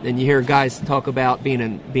roll. And you hear guys talk about being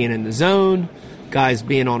in the zone, guys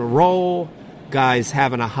being on a roll, guys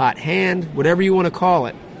having a hot hand, whatever you want to call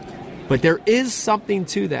it. But there is something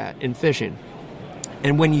to that in fishing.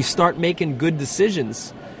 And when you start making good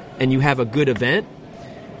decisions and you have a good event,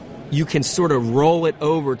 you can sort of roll it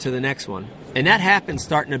over to the next one. And that happened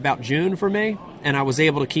starting about June for me, and I was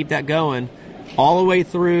able to keep that going all the way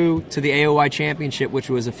through to the AOY Championship, which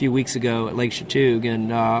was a few weeks ago at Lake Chateaugue,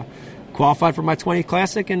 and qualified for my 20th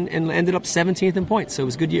Classic and ended up 17th in points, so it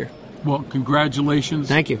was a good year. Well, congratulations.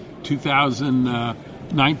 Thank you.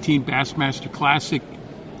 2019 Bassmaster Classic.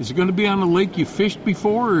 Is it going to be on a lake you fished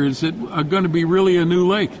before, or is it going to be really a new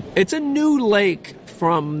lake? It's a new lake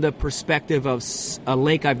from the perspective of a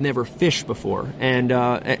lake I've never fished before. And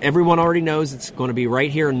everyone already knows it's going to be right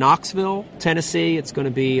here in Knoxville, Tennessee. It's going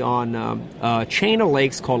to be on a chain of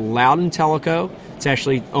lakes called Loudon Tellico. It's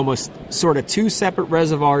actually almost sort of two separate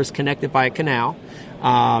reservoirs connected by a canal.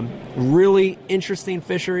 Really interesting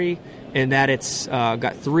fishery in that it's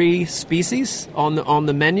got 3 species on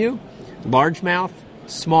the menu: largemouth,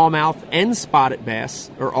 smallmouth, and spotted bass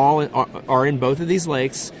are in both of these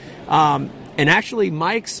lakes. And actually,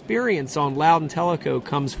 my experience on Loudon Tellico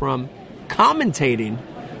comes from commentating,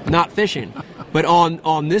 not fishing. But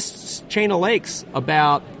on this chain of lakes,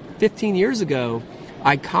 about 15 years ago,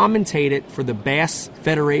 I commentated for the Bass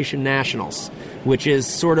Federation Nationals, which is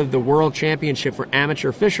sort of the world championship for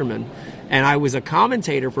amateur fishermen. And I was a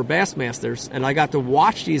commentator for Bassmasters, and I got to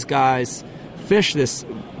watch these guys fish this,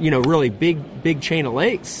 really big chain of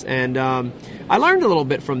lakes. And I learned a little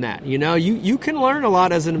bit from that. You can learn a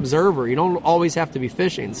lot as an observer. You don't always have to be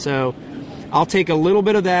fishing. So I'll take a little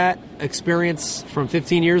bit of that experience from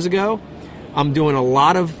 15 years ago. I'm doing a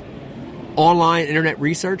lot of online internet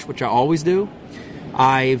research, which I always do.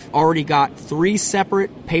 I've already got 3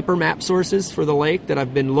 separate paper map sources for the lake that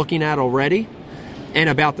I've been looking at already. And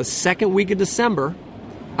about the second week of December,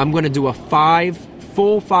 I'm going to do a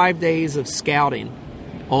full 5 days of scouting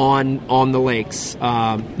on the lakes.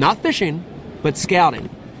 Not fishing, but scouting.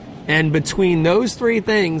 And between those 3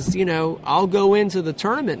 things, I'll go into the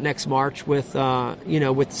tournament next March with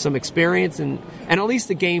some experience and at least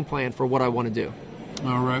a game plan for what I want to do.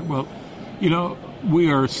 All right. Well,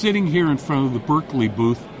 we are sitting here in front of the Berkley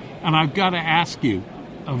booth, and I've got to ask you,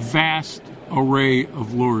 a vast array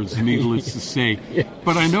of lures, needless to say. Yeah.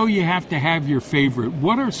 But I know you have to have your favorite.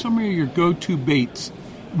 What are some of your go-to baits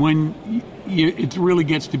when it really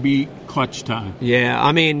gets to be clutch time? Yeah,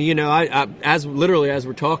 I mean, as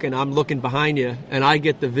we're talking, I'm looking behind you, and I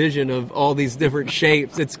get the vision of all these different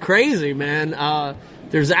shapes. It's crazy, man.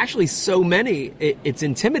 There's actually so many. It's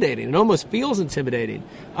intimidating. It almost feels intimidating.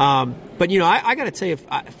 But I got to tell you,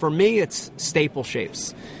 for me, it's staple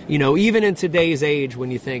shapes. Even in today's age,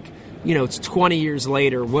 when you think, it's 20 years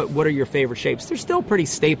later, what are your favorite shapes? They're still pretty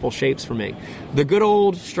staple shapes for me. The good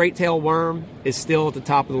old straight tail worm is still at the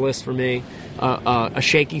top of the list for me. A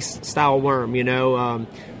shaky style worm,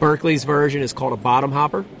 Berkley's version is called a bottom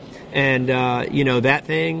hopper. And, that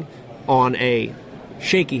thing on a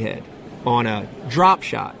shaky head, on a drop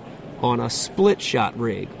shot, on a split shot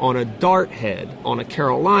rig, on a dart head, on a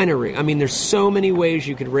Carolina rig. I mean, there's so many ways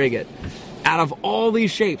you could rig it. Out of all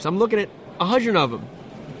these shapes, I'm looking at 100 of them.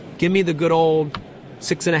 Give me the good old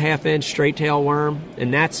 6.5-inch straight tail worm,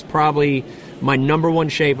 and that's probably my number one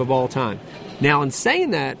shape of all time. Now, in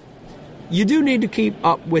saying that, you do need to keep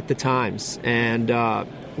up with the times, and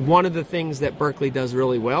one of the things that Berkley does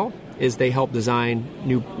really well is they help design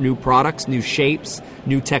new products, new shapes,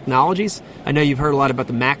 new technologies. I know you've heard a lot about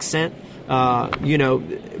the Max Scent.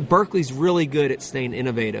 Berkley's really good at staying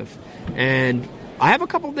innovative, and I have a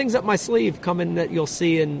couple things up my sleeve coming that you'll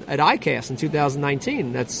see at ICAST in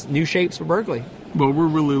 2019. That's new shapes for Berkley. Well, we're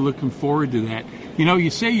really looking forward to that. You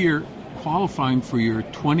say you're qualifying for your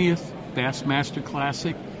 20th Bassmaster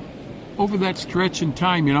Classic. Over that stretch in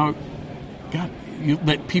time, God, you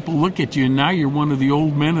let people look at you, and now you're one of the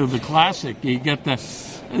old men of the Classic. You got the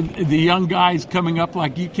young guys coming up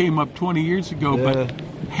like you came up 20 years ago. Yeah. But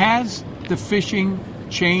has the fishing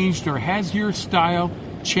changed, or has your style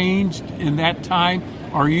changed in that time?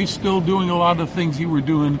 Are you still doing a lot of things you were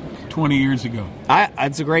doing 20 years ago?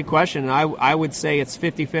 That's a great question. I would say it's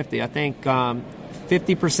 50-50. I think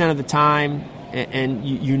 50% of the time, and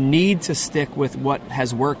you need to stick with what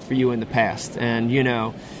has worked for you in the past. And,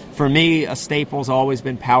 for me, a staple's always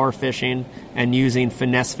been power fishing and using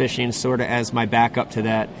finesse fishing sort of as my backup to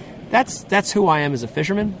that. That's who I am as a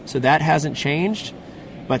fisherman, so that hasn't changed.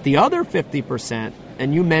 But the other 50%,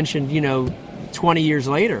 and you mentioned, 20 years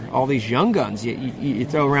later, all these young guns, you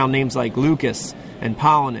throw around names like Lucas and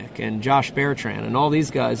Polinick and Josh Bertrand and all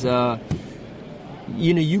these guys,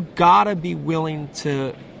 you got to be willing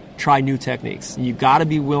to try new techniques. You got to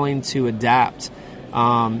be willing to adapt.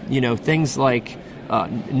 Things like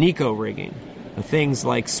Nico rigging, things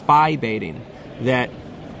like spy baiting that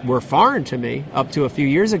were foreign to me up to a few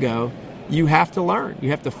years ago. You have to learn.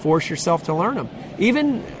 You have to force yourself to learn them.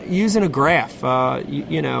 Even using a graph,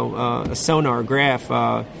 a sonar graph,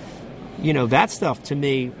 that stuff to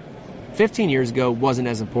me 15 years ago wasn't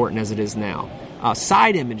as important as it is now.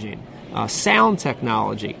 Side imaging, sound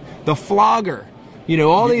technology, the flogger,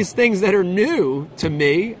 all these things that are new to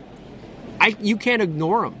me, you can't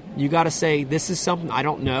ignore them. You got to say, this is something I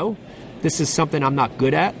don't know. This is something I'm not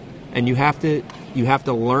good at, and you have to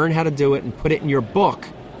learn how to do it and put it in your book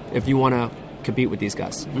if you want to compete with these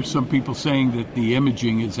guys. There's some people saying that the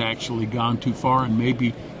imaging has actually gone too far, and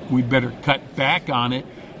maybe we better cut back on it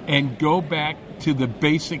and go back to the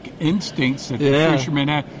basic instincts that the fishermen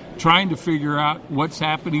have, trying to figure out what's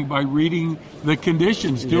happening by reading the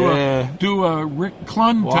conditions. Do a Rick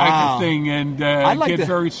Clunn type of thing and get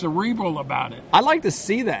very cerebral about it. I'd like to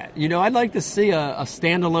see that. I'd like to see a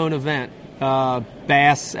standalone event.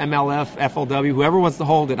 Bass, MLF, FLW, whoever wants to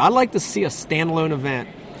hold it. I'd like to see a standalone event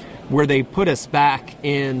where they put us back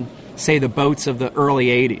in, say, the boats of the early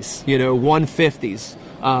 80s, 150s,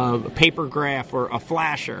 a paper graph or a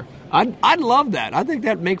flasher. I'd love that. I think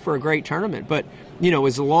that'd make for a great tournament. But,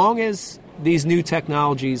 as long as these new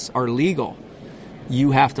technologies are legal,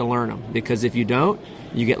 you have to learn them. Because if you don't,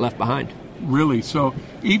 you get left behind. Really? So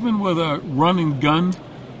even with a run and gun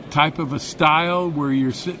type of a style where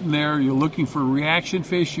you're sitting there, you're looking for reaction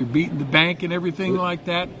fish, you're beating the bank and everything like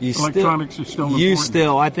that, electronics are still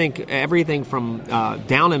important. I think everything from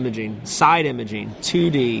down imaging, side imaging,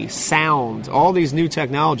 2D, sound, all these new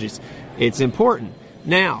technologies, it's important.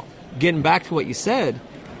 Now, getting back to what you said,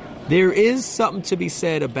 there is something to be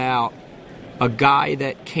said about a guy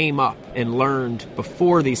that came up and learned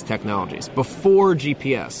before these technologies, before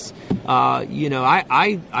GPS.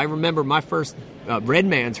 I remember my first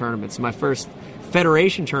Redman tournaments, my first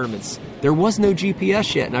Federation tournaments, there was no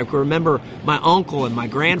GPS yet. And I can remember my uncle and my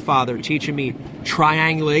grandfather teaching me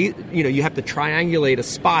triangulate, you have to triangulate a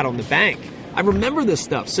spot on the bank. I remember this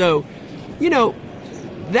stuff. So,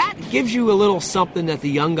 that gives you a little something that the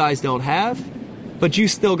young guys don't have, but you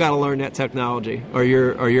still got to learn that technology or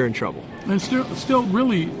you're in trouble. And still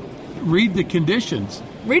really read the conditions.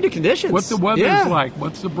 Read the conditions. What the weather's like.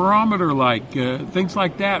 What's the barometer like? Things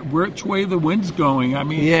like that. Which way the wind's going. I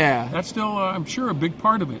mean, that's still, I'm sure, a big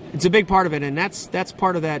part of it. It's a big part of it, and that's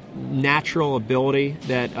part of that natural ability,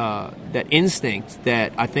 that instinct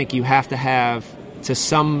that I think you have to have to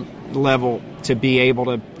some level to be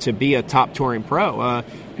able to be a top touring pro.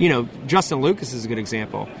 Justin Lucas is a good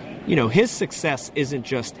example. His success isn't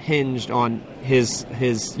just hinged on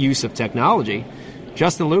his use of technology.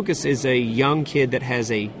 Justin Lucas is a young kid that has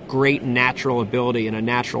a great natural ability and a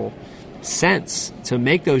natural sense to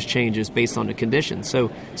make those changes based on the conditions. So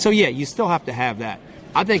yeah, you still have to have that.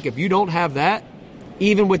 I think if you don't have that,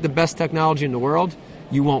 even with the best technology in the world,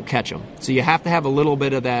 you won't catch them. So you have to have a little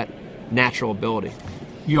bit of that natural ability.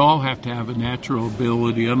 You all have to have a natural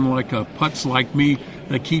ability, unlike a putz like me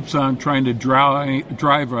that keeps on trying to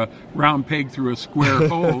drive a round peg through a square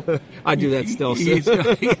hole. I do that still.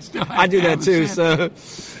 I do that too. So,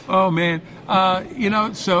 oh man,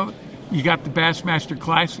 so you got the Bassmaster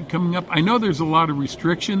Classic coming up. I know there's a lot of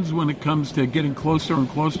restrictions when it comes to getting closer and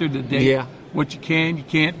closer to the date. Yeah. What you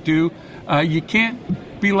can't do. You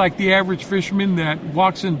can't be like the average fisherman that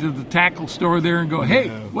walks into the tackle store there and go, hey,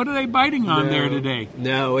 what are they biting on there today?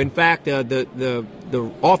 No, in fact, the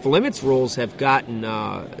off limits rules have gotten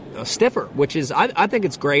stiffer, which is I think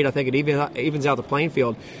it's great. I think it evens out the playing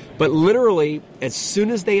field. But literally, as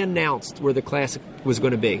soon as they announced where the Classic was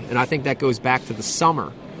going to be, and I think that goes back to the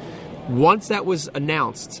summer, once that was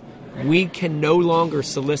announced, we can no longer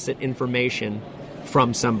solicit information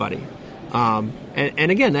from somebody.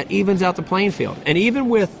 And again, that evens out the playing field. And even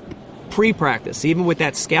with pre-practice, even with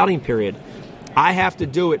that scouting period, I have to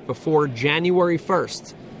do it before January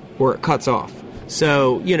 1st or it cuts off.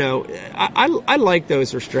 So, I like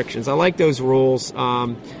those restrictions. I like those rules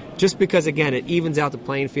just because, again, it evens out the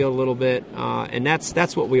playing field a little bit, and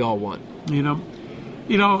that's what we all want. A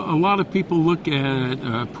lot of people look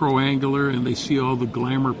at Pro Angler and they see all the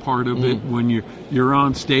glamour part of it when you're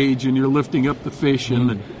on stage and you're lifting up the fish and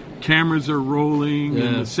the cameras are rolling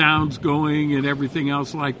and the sound's going and everything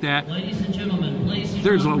else like that. Ladies and gentlemen,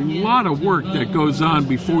 there's a lot of work that goes on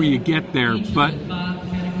before you get there, but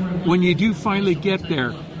when you do finally get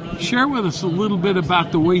there, Share with us a little bit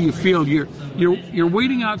about the way you feel. You're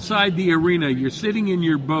waiting outside the arena. You're sitting in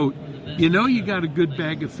your boat. You know you got a good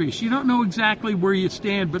bag of fish. You don't know exactly where you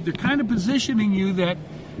stand, but they're kind of positioning you that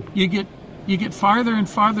you get farther and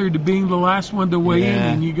farther to being the last one to weigh in,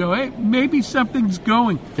 and you go, hey, maybe something's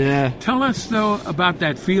going. Yeah. Tell us, though, about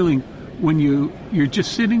that feeling when you're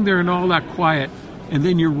just sitting there in all that quiet, and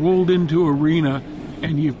then you're rolled into arena,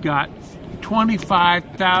 and you've got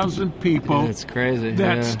 25,000 people. It's crazy.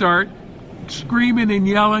 That start screaming and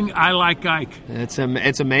yelling, I like Ike. It's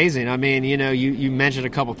amazing. I mean, you mentioned a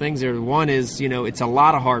couple things there. One is, it's a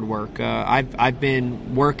lot of hard work. I've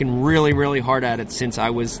been working really, really hard at it since I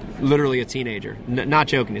was literally a teenager. Not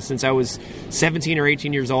joking. Since I was 17 or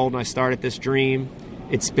 18 years old and I started this dream,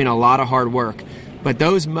 it's been a lot of hard work. But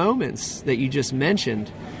those moments that you just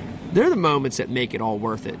mentioned, they're the moments that make it all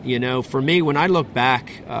worth it. For me, when I look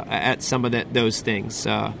back at some of those things,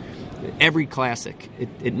 every classic,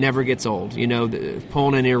 it never gets old.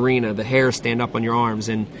 Pulling in the arena, the hair stand up on your arms.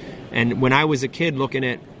 And when I was a kid looking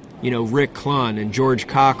at, Rick Clunn and George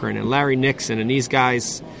Cochran and Larry Nixon and these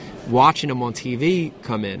guys, watching them on TV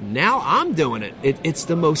come in, now I'm doing it. It's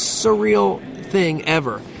the most surreal thing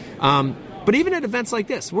ever. But even at events like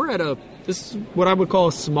this, this is what I would call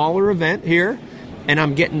a smaller event here, and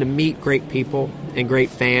I'm getting to meet great people and great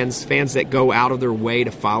fans that go out of their way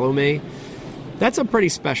to follow me. That's a pretty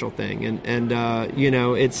special thing, and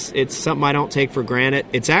it's something I don't take for granted.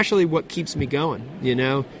 It's actually what keeps me going.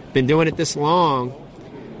 Been doing it this long.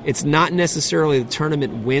 It's not necessarily the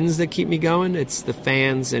tournament wins that keep me going. It's the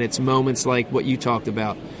fans, and it's moments like what you talked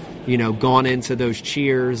about. Going into those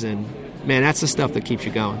cheers, and man, that's the stuff that keeps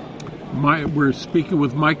you going. We're speaking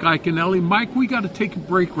with Mike Iaconelli. Mike, we got to take a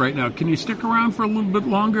break right now. Can you stick around for a little bit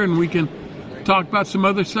longer, and we can talk about some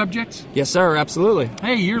other subjects? Yes, sir, absolutely.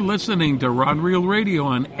 Hey, you're listening to Rod and Reel Radio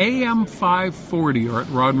on AM 540 or at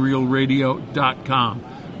rodandreelradio.com.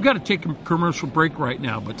 We've got to take a commercial break right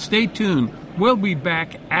now, but stay tuned. We'll be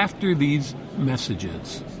back after these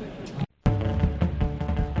messages.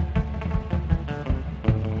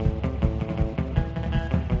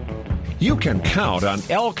 You can count on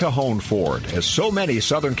El Cajon Ford, as so many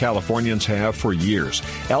Southern Californians have for years.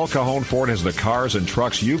 El Cajon Ford has the cars and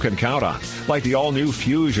trucks you can count on, like the all-new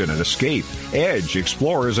Fusion and Escape, Edge,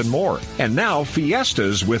 Explorers, and more. And now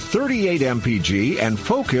Fiestas with 38 mpg and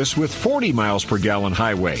Focus with 40 miles per gallon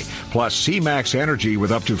highway, plus C-Max Energy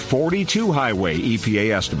with up to 42 highway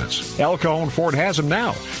EPA estimates. El Cajon Ford has them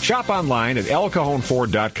now. Shop online at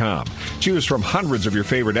elcajonford.com. Choose from hundreds of your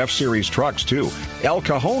favorite F-Series trucks, too. El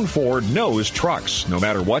Cajon Ford knows trucks, no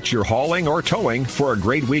matter what you're hauling or towing, for a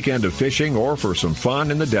great weekend of fishing or for some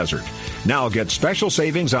fun in the desert. Now get special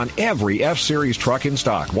savings on every F-Series truck in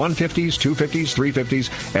stock, 150s, 250s,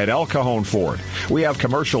 350s at El Cajon Ford. We have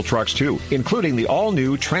commercial trucks, too, including the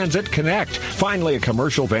all-new Transit Connect. Finally, a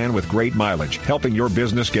commercial van with great mileage, helping your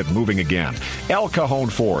business get moving again. El Cajon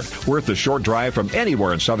Ford, worth the short drive from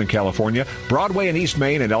anywhere in Southern California, Broadway and East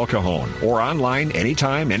Main in El Cajon, or online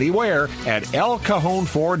anytime, anywhere at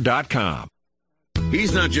elcajonford.com.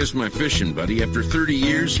 He's not just my fishing buddy. After 30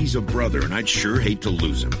 years, he's a brother, and I'd sure hate to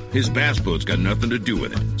lose him. His bass boat's got nothing to do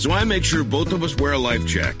with it. So I make sure both of us wear a life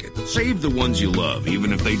jacket. Save the ones you love,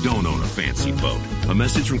 even if they don't own a fancy boat. A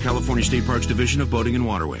message from California State Parks Division of Boating and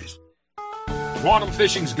Waterways. Quantum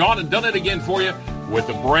Fishing's gone and done it again for you with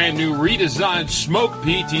the brand new redesigned Smoke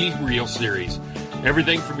PT Reel Series.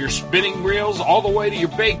 Everything from your spinning reels all the way to your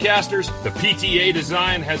bait casters. The PTA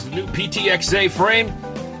design has the new PTXA frame.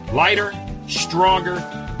 Lighter, stronger,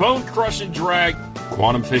 bone-crushing drag.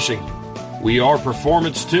 Quantum Fishing. We are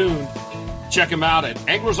performance tuned. Check them out at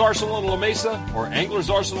Anglers Arsenal in La Mesa or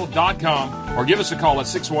anglersarsenal.com or give us a call at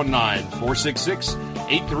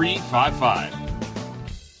 619-466-8355.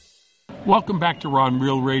 Welcome back to Rod and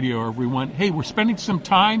Reel Radio, everyone. Hey, we're spending some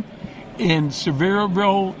time in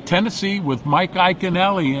Sevierville, Tennessee with Mike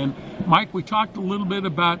Iaconelli. And Mike, we talked a little bit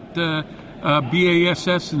about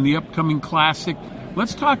BASS and the upcoming Classic.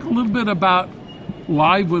 Let's talk a little bit about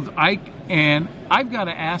Live with Ike. And I've got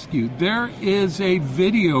to ask you, there is a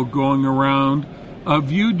video going around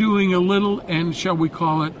of you doing a little, and shall we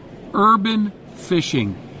call it, urban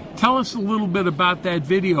fishing. Tell us a little bit about that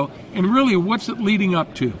video and really what's it leading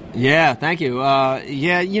up to. Yeah, thank you.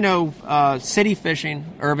 City fishing,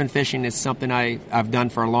 urban fishing is something I've done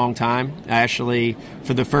for a long time. Actually,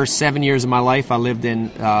 for the first 7 years of my life, I lived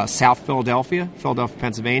in South Philadelphia,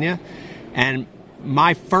 Pennsylvania. And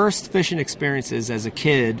my first fishing experiences as a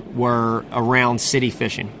kid were around city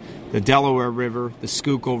fishing. The Delaware River, the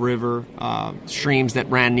Schuylkill River, streams that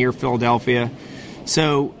ran near Philadelphia.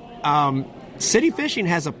 So city fishing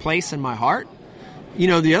has a place in my heart,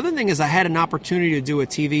 the other thing is I had an opportunity to do a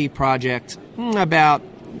TV project about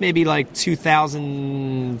maybe like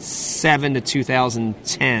 2007 to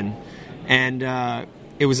 2010. And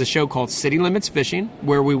it was a show called City Limits Fishing,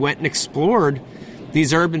 where we went and explored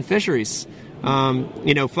these urban fisheries.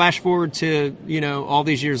 Flash forward to, all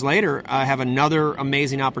these years later, I have another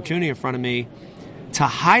amazing opportunity in front of me to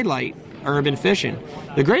highlight urban fishing.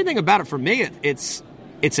 The great thing about it for me, it's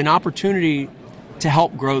an opportunity to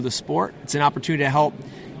help grow the sport. It's an opportunity to help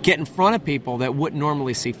get in front of people that wouldn't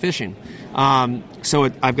normally see fishing.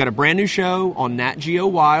 I've got a brand new show on Nat Geo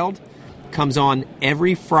Wild. Comes on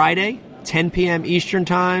every Friday, 10 p.m. Eastern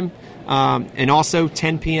Time, and also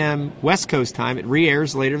 10 p.m. West Coast Time. It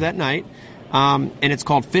re-airs later that night. And it's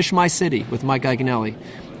called Fish My City with Mike Iaconelli.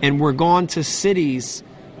 And we're going to cities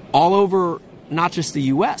all over, not just the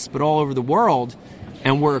U.S., but all over the world,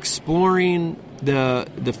 and we're exploring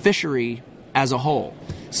the fishery as a whole.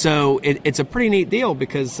 So it's a pretty neat deal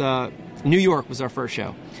because New York was our first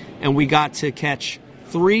show, and we got to catch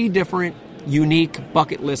 3 different unique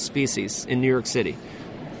bucket list species in New York City.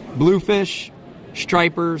 Bluefish,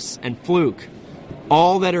 stripers, and fluke,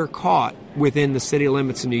 all that are caught within the city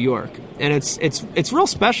limits of New York. And it's real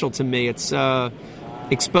special to me. It's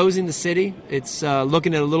exposing the city. It's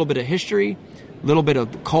looking at a little bit of history, a little bit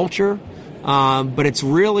of culture, but it's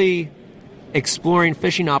really exploring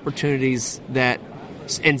fishing opportunities that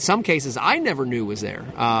in some cases I never knew was there.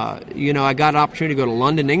 I got an opportunity to go to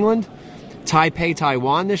London, England, Taipei,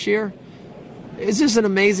 Taiwan this year. It's just an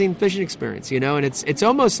amazing fishing experience, and it's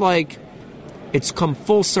almost like it's come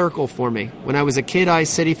full circle for me. When I was a kid, I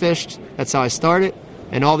city fished. That's how I started.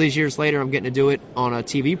 And all these years later, I'm getting to do it on a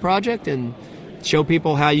TV project and show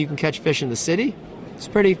people how you can catch fish in the city. It's a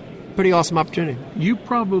pretty awesome opportunity. You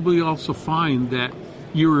probably also find that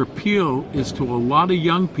your appeal is to a lot of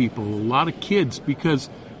young people, a lot of kids, because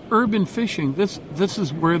urban fishing, this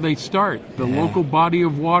is where they start. The local body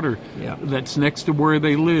of water that's next to where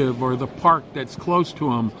they live, or the park that's close to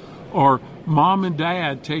them, or mom and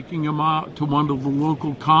dad taking them out to one of the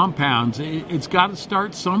local compounds. It's got to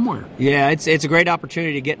start somewhere. Yeah, it's a great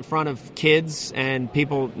opportunity to get in front of kids and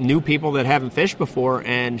new people that haven't fished before,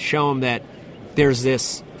 and show them that there's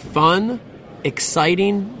this fun,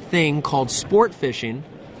 exciting thing called sport fishing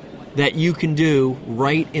that you can do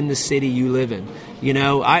right in the city you live in.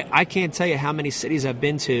 I can't tell you how many cities I've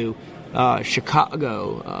been to,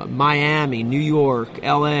 Chicago, Miami, New York,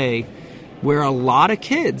 L.A., where a lot of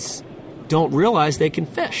kids don't realize they can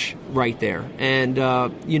fish right there. And,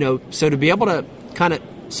 so to be able to kind of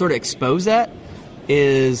sort of expose that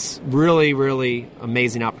is really, really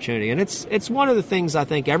amazing opportunity. And it's one of the things I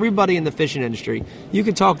think everybody in the fishing industry, you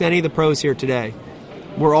can talk to any of the pros here today,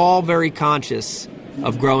 we're all very conscious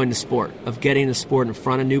of growing the sport, of getting the sport in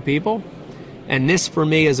front of new people. And this, for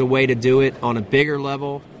me, is a way to do it on a bigger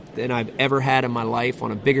level than I've ever had in my life,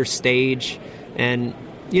 on a bigger stage. And,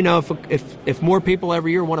 if more people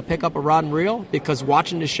every year want to pick up a rod and reel because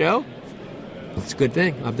watching the show, it's a good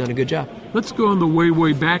thing. I've done a good job. Let's go in the way,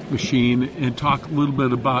 way back machine and talk a little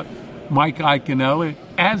bit about Mike Iaconelli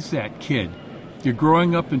as that kid. You're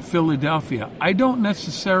growing up in Philadelphia. I don't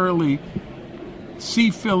necessarily see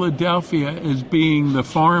Philadelphia as being the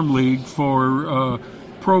farm league for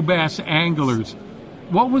pro bass anglers.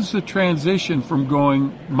 What was the transition from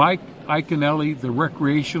going Mike Iaconelli, the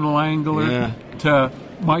recreational angler, to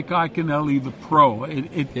Mike Iaconelli, the pro?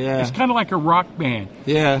 It's kind of like a rock band.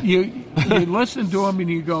 Yeah. You listen to him and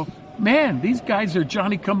you go, man, these guys are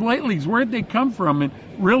Johnny-come-latelys. Where'd they come from? And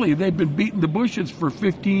really, they've been beating the bushes for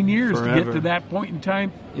 15 years to get to that point in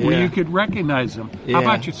time where you could recognize them. How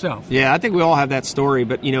about yourself? Yeah, I think we all have that story.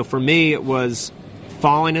 But, for me, it was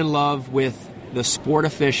falling in love with the sport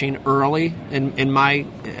of fishing early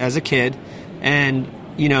as a kid. And,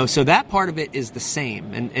 so that part of it is the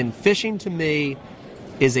same. And fishing, to me,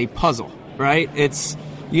 is a puzzle, right? It's,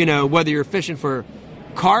 whether you're fishing for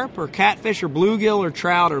carp or catfish or bluegill or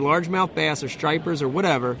trout or largemouth bass or stripers or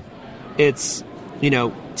whatever, it's,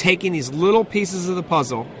 taking these little pieces of the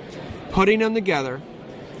puzzle, putting them together,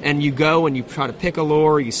 and you go and you try to pick a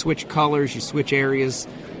lure, you switch colors, you switch areas,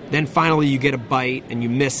 then finally you get a bite and you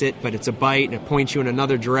miss it, but it's a bite and it points you in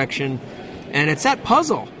another direction, and it's that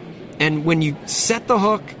puzzle. And when you set the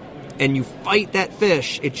hook and you fight that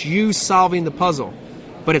fish, it's you solving the puzzle,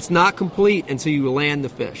 but it's not complete until you land the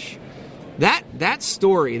fish. That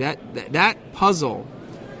story, that puzzle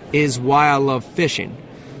is why I love fishing.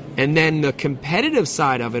 And then the competitive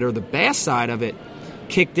side of it, or the bass side of it,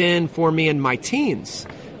 kicked in for me in my teens.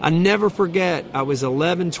 I never forget, I was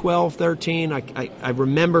 11, 12, 13. I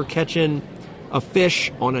remember catching a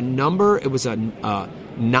fish on a number. It was a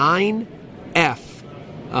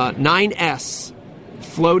 9S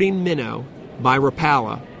floating minnow by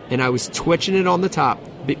Rapala, and I was twitching it on the top,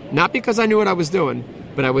 not because I knew what I was doing,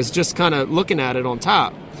 but I was just kind of looking at it on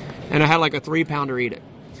top, and I had like a 3-pounder eat it.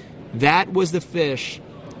 That was the fish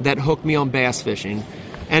that hooked me on bass fishing.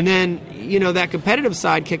 And then, that competitive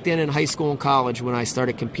side kicked in high school and college when I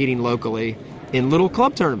started competing locally in little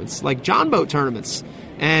club tournaments, like John Boat tournaments.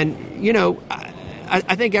 And,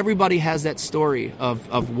 I think everybody has that story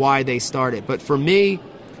of why they started. But for me,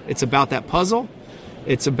 it's about that puzzle.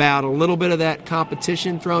 It's about a little bit of that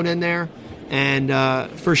competition thrown in there. And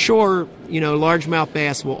for sure, largemouth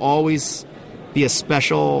bass will always be a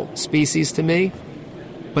special species to me.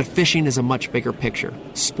 But fishing is a much bigger picture.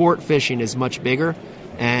 Sport fishing is much bigger.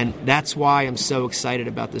 And that's why I'm so excited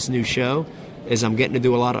about this new show, is I'm getting to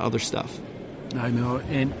do a lot of other stuff. I know.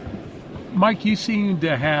 And Mike, you seem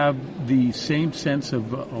to have the same sense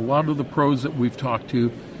of a lot of the pros that we've talked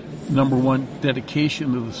to. Number one,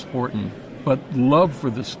 dedication to the sport, but love for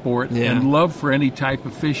the sport and love for any type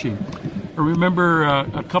of fishing. I remember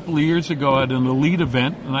a couple of years ago at an elite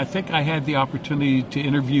event, and I think I had the opportunity to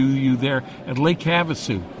interview you there at Lake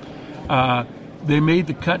Havasu. They made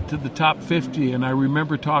the cut to the top 50, and I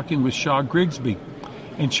remember talking with Shaw Grigsby.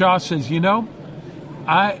 And Shaw says, if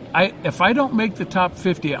I don't make the top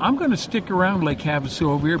 50, I'm going to stick around Lake Havasu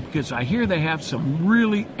over here because I hear they have some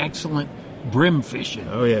really excellent brim fishing.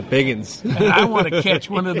 Oh, yeah, biggins. And I want to catch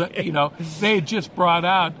one of the, they had just brought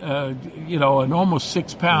out, an almost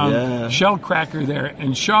 6-pound shell cracker there.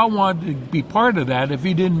 And Shaw wanted to be part of that if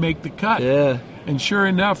he didn't make the cut. Yeah. And sure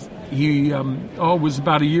enough, he, it was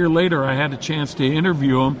about a year later, I had a chance to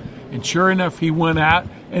interview him. And sure enough, he went out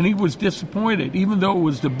and he was disappointed. Even though it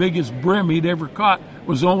was the biggest brim he'd ever caught,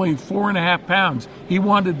 was only 4.5 pounds. He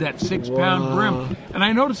wanted that 6-pound brim. And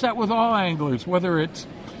I noticed that with all anglers, whether it's,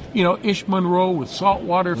 Ish Monroe with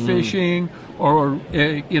saltwater fishing or,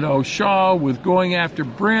 Shaw with going after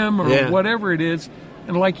brim or whatever it is.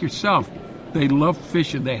 And like yourself, they love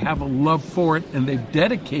fishing. They have a love for it, and they've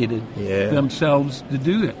dedicated themselves to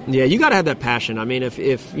do it. Yeah, you got to have that passion. I mean, if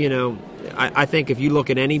I think if you look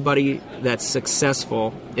at anybody that's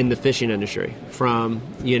successful in the fishing industry, from,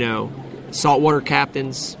 saltwater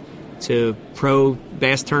captains to pro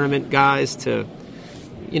bass tournament guys to,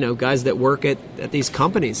 guys that work at these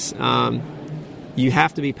companies, you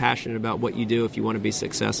have to be passionate about what you do if you want to be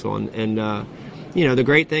successful. And the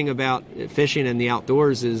great thing about fishing and the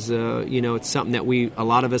outdoors is, it's something that a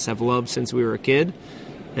lot of us have loved since we were a kid.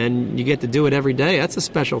 And you get to do it every day. That's a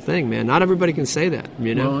special thing, man. Not everybody can say that,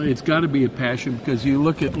 Well, it's got to be a passion because you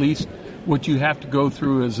look at least what you have to go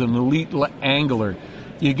through as an elite angler.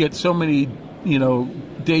 You get so many,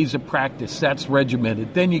 days of practice. That's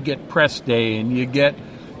regimented. Then you get press day and you get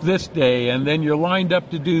this day, and then you're lined up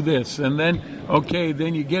to do this. And then,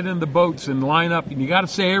 then you get in the boats and line up, and you got to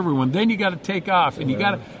say everyone. Then you got to take off, and you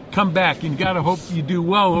got to come back, and you got to hope you do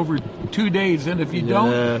well over 2 days. And if you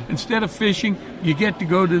don't, instead of fishing, you get to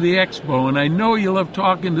go to the expo. And I know you love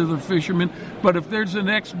talking to the fishermen, but if there's an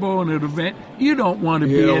expo and an event, you don't want to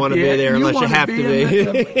be there unless you have to be.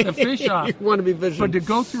 The fish off. You want to be fishing. But to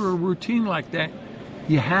go through a routine like that,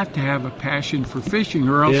 you have to have a passion for fishing,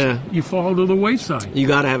 or else you fall to the wayside. You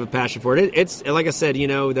got to have a passion for it. It's like I said,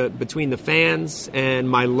 between the fans and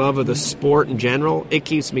my love of the sport in general, it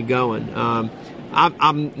keeps me going.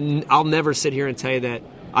 I'll never sit here and tell you that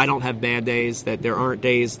I don't have bad days, that there aren't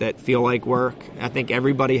days that feel like work. I think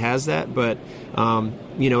everybody has that, but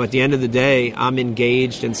at the end of the day, I'm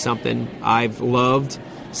engaged in something I've loved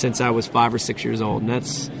since I was 5 or 6 years old, and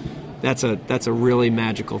that's a really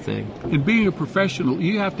magical thing. And being a professional,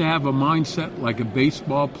 you have to have a mindset like a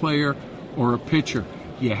baseball player or a pitcher.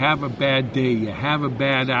 You have a bad day, you have a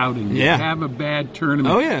bad outing, you have a bad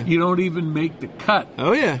tournament. Oh, yeah. You don't even make the cut.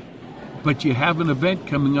 Oh, yeah. But you have an event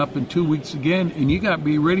coming up in 2 weeks again, and you got to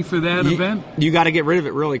be ready for that event. You got to get rid of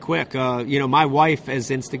it really quick. My wife has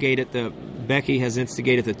Becky has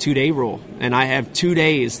instigated the 2-day rule, and I have 2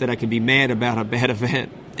 days that I can be mad about a bad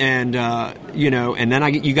event. And, and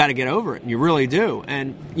then you got to get over it. You really do.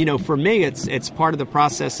 And, for me, it's part of the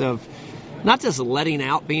process of not just letting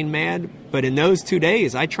out being mad, but in those 2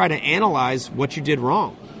 days, I try to analyze what you did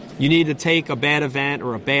wrong. You need to take a bad event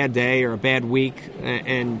or a bad day or a bad week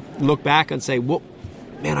and look back and say, well,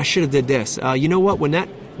 man, I should have did this. You know what? When that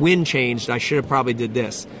wind changed, I should have probably did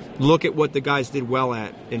this. Look at what the guys did well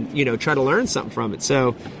at and, try to learn something from it.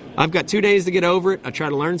 So I've got 2 days to get over it. I try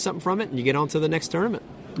to learn something from it, and you get on to the next tournament.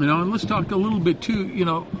 And let's talk a little bit,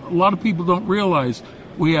 too. A lot of people don't realize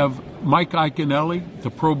we have Mike Iaconelli,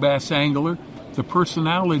 the pro bass angler, the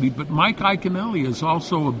personality, but Mike Iaconelli is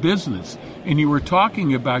also a business. And you were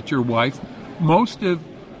talking about your wife. Most of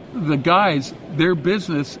the guys, their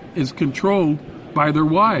business is controlled by their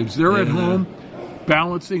wives. They're at home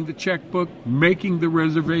balancing the checkbook, making the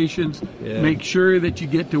reservations, make sure that you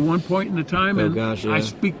get to one point in the time. I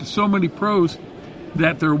speak to so many pros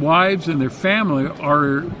that their wives and their family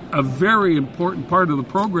are a very important part of the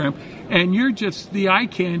program, and you're just the eye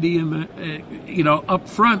candy in the up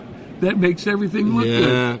front that makes everything look good.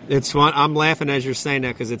 Yeah, it's fun. I'm laughing as you're saying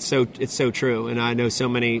that because it's so true, and I know so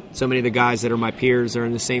many of the guys that are my peers are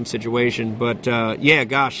in the same situation. But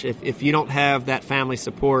if you don't have that family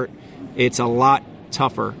support, it's a lot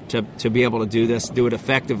tougher to be able to do it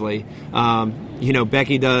effectively.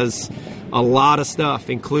 Becky does a lot of stuff,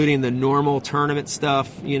 including the normal tournament stuff,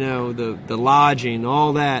 the lodging,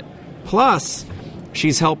 all that. Plus,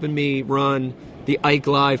 she's helping me run the Ike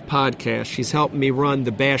Live podcast. She's helping me run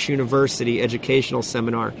the Bash University educational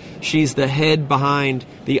seminar. She's the head behind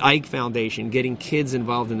the Ike Foundation, getting kids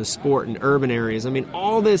involved in the sport in urban areas. I mean,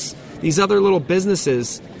 all these other little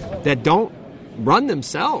businesses that don't run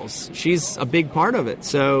themselves. She's a big part of it.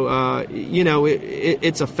 So,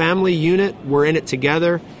 it's a family unit. We're in it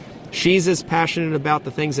together. She's as passionate about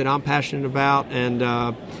the things that I'm passionate about. And,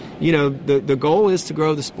 the goal is to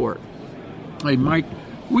grow the sport. Hey, Mike,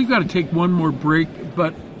 we've got to take one more break,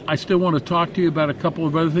 but I still want to talk to you about a couple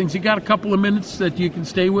of other things. You got a couple of minutes that you can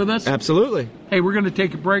stay with us? Absolutely. Hey, we're going to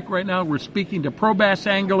take a break right now. We're speaking to pro bass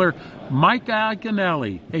angler Mike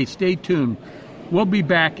Iaconelli. Hey, stay tuned. We'll be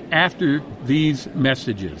back after these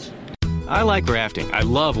messages. I like rafting. I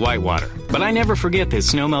love whitewater. But I never forget that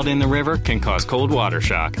snowmelt in the river can cause cold water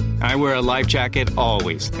shock. I wear a life jacket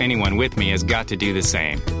always. Anyone with me has got to do the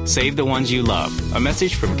same. Save the ones you love. A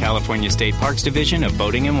message from California State Parks Division of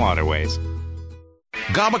Boating and Waterways.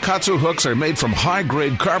 Gamakatsu hooks are made from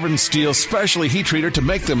high-grade carbon steel specially heat treated to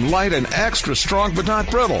make them light and extra strong but not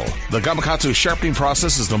brittle. The Gamakatsu sharpening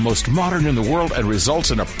process is the most modern in the world and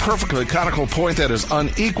results in a perfectly conical point that is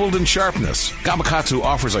unequaled in sharpness. Gamakatsu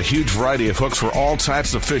offers a huge variety of hooks for all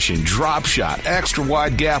types of fishing: drop shot, extra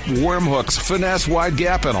wide gap, worm hooks, finesse wide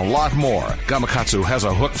gap, and a lot more. Gamakatsu has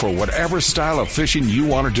a hook for whatever style of fishing you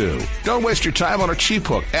want to do. Don't waste your time on a cheap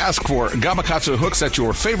hook. Ask for Gamakatsu hooks at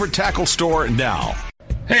your favorite tackle store now.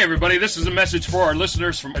 Hey everybody, this is a message for our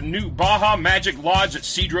listeners from a new Baja Magic Lodge at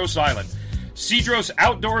Cedros Island. Cedros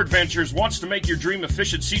Outdoor Adventures wants to make your dream of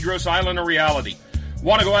fish at Cedros Island a reality.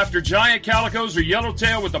 Want to go after giant calicos or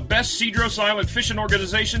yellowtail with the best Cedros Island fishing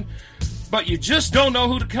organization, but you just don't know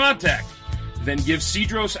who to contact? Then give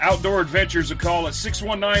Cedros Outdoor Adventures a call at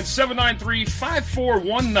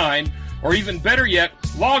 619-793-5419, or even better yet,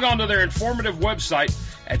 log on to their informative website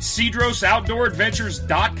at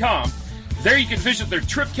cedrosOutdoorAdventures.com. There you can visit their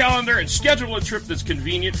trip calendar and schedule a trip that's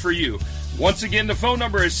convenient for you. Once again, the phone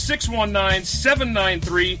number is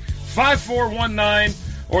 619-793-5419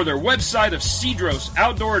 or their website of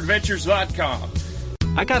cedrosOutdoorAdventures.com.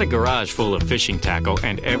 I got a garage full of fishing tackle,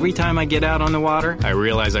 and every time I get out on the water, I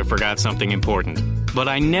realize I forgot something important. But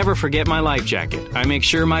I never forget my life jacket. I make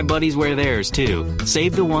sure my buddies wear theirs, too.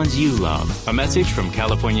 Save the ones you love. A message from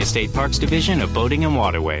California State Parks Division of Boating and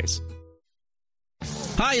Waterways.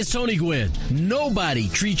 Hi, it's Tony Gwynn. Nobody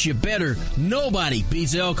treats you better. Nobody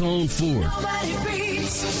beats El Cajon Ford.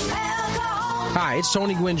 Hi, it's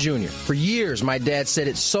Tony Gwynn Jr. For years, my dad said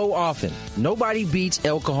it so often. Nobody beats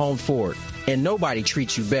El Cajon Ford, and nobody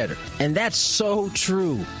treats you better. And that's so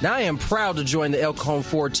true. Now I am proud to join the El Cajon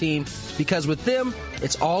Ford team because with them,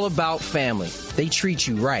 it's all about family. They treat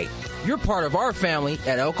you right. You're part of our family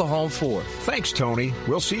at El Cajon Ford. Thanks, Tony.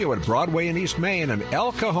 We'll see you at Broadway in East Maine and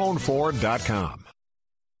ElCajonFord.com.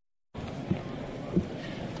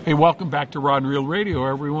 Hey, welcome back to Rod and Reel Radio,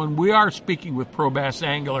 everyone. We are speaking with pro bass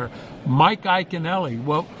angler Mike Iaconelli.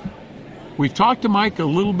 Well, we've talked to Mike a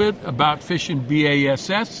little bit about fishing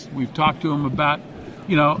BASS. We've talked to him about,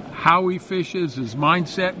 how he fishes, his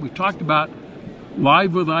mindset. We've talked about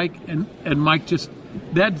Live with Ike, and Mike, just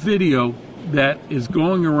that video that is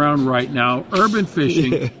going around right now, urban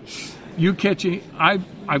fishing, you catching,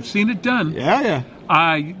 I've seen it done. Yeah.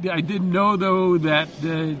 I didn't know, though, that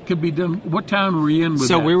it could be done. What town were you in with that?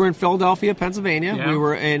 So we were in Philadelphia, Pennsylvania. Yeah. We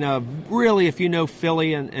were in, if you know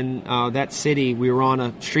Philly and that city, we were on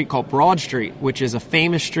a street called Broad Street, which is a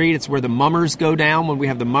famous street. It's where the mummers go down when we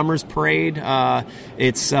have the mummers parade.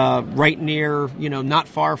 It's right near, not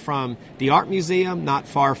far from the Art Museum, not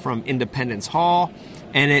far from Independence Hall.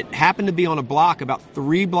 And it happened to be on a block about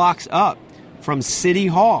 3 blocks up from City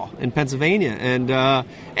Hall in Pennsylvania. And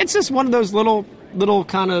it's just one of those little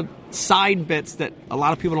kind of side bits that a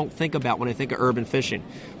lot of people don't think about when they think of urban fishing.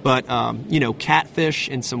 But, catfish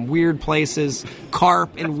in some weird places,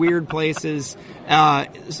 carp in weird places.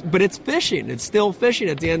 But it's fishing. It's still fishing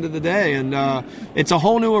at the end of the day. And it's a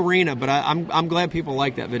whole new arena, but I'm glad people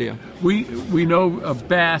like that video. We know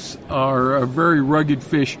bass are a very rugged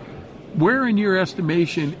fish. Where, in your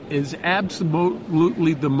estimation, is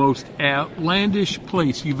absolutely the most outlandish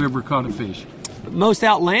place you've ever caught a fish? Most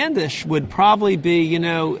outlandish would probably be,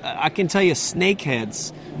 I can tell you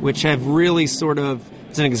snakeheads, which have really sort of,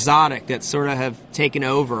 it's an exotic that sort of have taken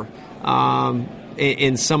over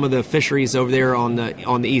in some of the fisheries over there on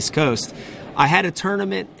the East Coast. I had a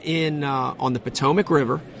tournament on the Potomac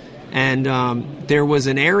River, and there was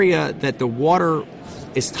an area that the water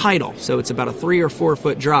is tidal, so it's about a 3 or 4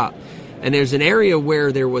 foot drop. And there's an area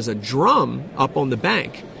where there was a drum up on the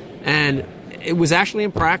bank, and it was actually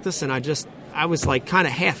in practice, and I was like kind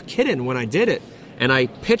of half kidding when I did it. And I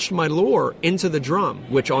pitched my lure into the drum,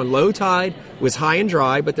 which on low tide was high and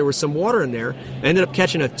dry, but there was some water in there. I ended up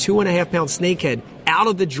catching a 2.5 pound snakehead out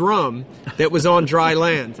of the drum that was on dry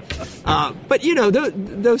land. But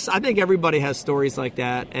those, I think everybody has stories like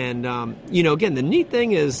that. And, again, the neat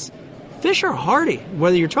thing is fish are hardy.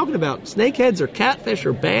 Whether you're talking about snakeheads or catfish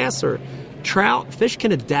or bass or trout, fish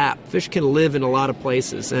can adapt. Fish can live in a lot of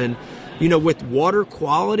places. And, with water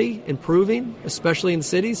quality improving, especially in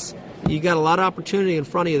cities, you got a lot of opportunity in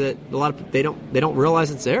front of you that a lot of they don't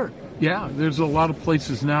realize it's there. Yeah, there's a lot of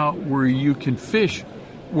places now where you can fish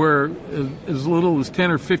where as little as 10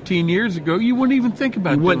 or 15 years ago you wouldn't even think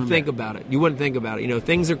about it. You wouldn't think about it.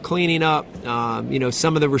 Things are cleaning up.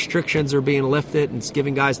 Some of the restrictions are being lifted, and it's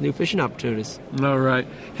giving guys new fishing opportunities. All right.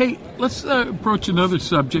 Hey, let's approach another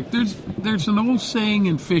subject. There's an old saying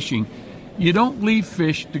in fishing: you don't leave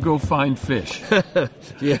fish to go find fish.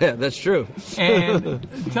 Yeah, that's true. And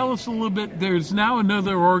tell us a little bit. There's now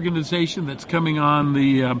another organization that's coming on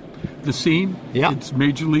the scene. Yeah. It's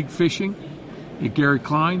Major League Fishing. Gary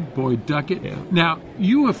Klein, Boyd Duckett. Yeah. Now,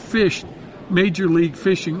 you have fished Major League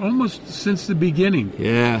Fishing almost since the beginning.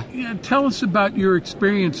 Yeah. Tell us about your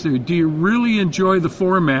experience there. Do you really enjoy the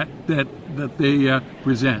format that they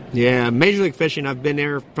present? Yeah, Major League Fishing, I've been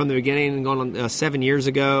there from the beginning, going on 7 years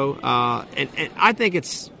ago. And I think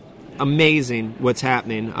it's amazing what's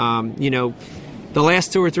happening. The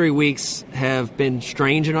last 2 or 3 weeks have been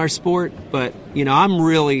strange in our sport, but, I'm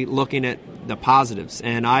really looking at the positives.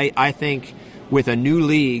 And I think with a new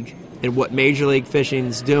league and what Major League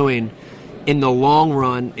Fishing's doing, in the long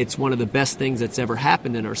run, it's one of the best things that's ever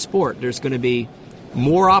happened in our sport. There's going to be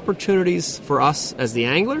more opportunities for us as the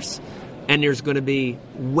anglers, and there's going to be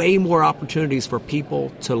way more opportunities for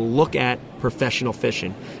people to look at professional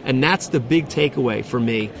fishing. And that's the big takeaway for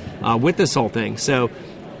me with this whole thing. So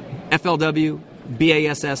FLW,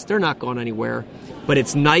 BASS, they're not going anywhere, but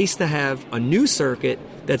it's nice to have a new circuit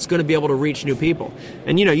that's going to be able to reach new people.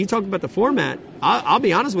 And, you talk about the format. I'll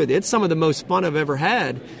be honest with you, it's some of the most fun I've ever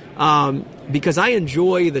had because I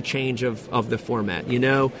enjoy the change of the format.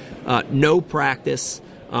 No practice,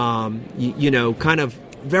 kind of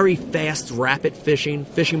very fast, rapid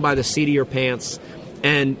fishing by the seat of your pants,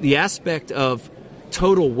 and the aspect of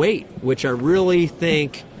total weight, which I really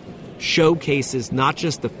think showcases not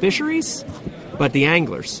just the fisheries, but the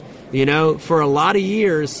anglers. For a lot of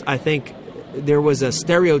years, I think there was a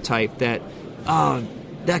stereotype that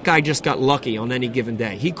that guy just got lucky on any given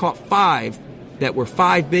day. He caught 5 that were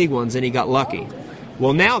 5 big ones, and he got lucky.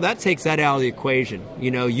 Well, now that takes that out of the equation.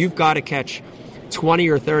 You've got to catch 20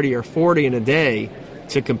 or 30 or 40 in a day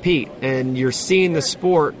to compete, and you're seeing the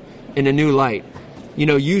sport in a new light.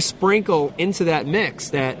 You sprinkle into that mix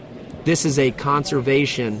that this is a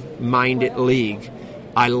conservation-minded league.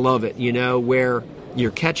 I love it, where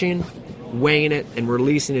you're catching, weighing it, and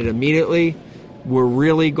releasing it immediately. We're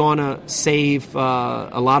really going to save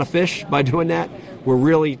a lot of fish by doing that. We're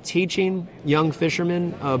really teaching young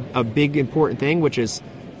fishermen a big important thing, which is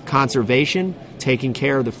conservation, taking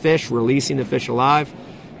care of the fish, releasing the fish alive.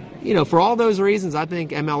 For all those reasons, I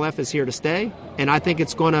think MLF is here to stay, and I think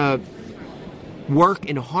it's going to work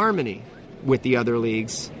in harmony with the other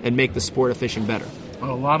leagues and make the sport of fishing better.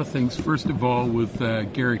 Well, a lot of things. First of all, with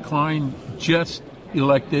Gary Klein just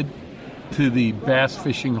elected to the Bass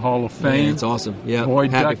Fishing Hall of Fame. Yeah, it's awesome. Yeah,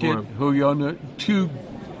 Boyd happy Duckett, for him. Huyona, 2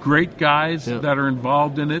 great guys that are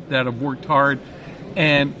involved in it, that have worked hard.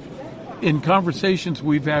 And in conversations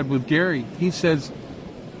we've had with Gary, he says,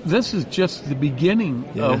 this is just the beginning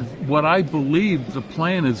of what I believe the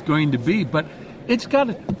plan is going to be. But it's got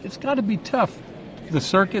to be tough. The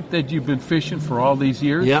circuit that you've been fishing for all these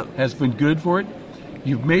years has been good for it.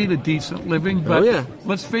 You've made a decent living, but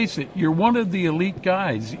let's face it, you're one of the elite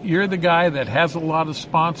guys. You're the guy that has a lot of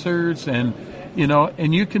sponsors, and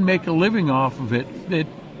you can make a living off of it.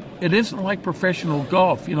 It isn't like professional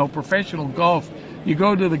golf. Professional golf, you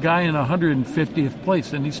go to the guy in 150th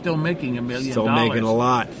place, and he's still making $1 million. Still making a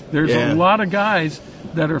lot. There's a lot of guys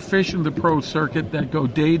that are fishing the pro circuit that go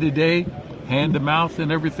day to day, hand to mouth,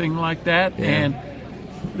 and everything like that. Yeah. And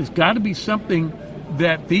there's got to be something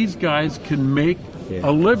that these guys can make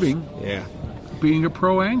a living being a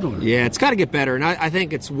pro angler. Yeah, it's got to get better. And I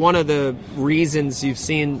think it's one of the reasons you've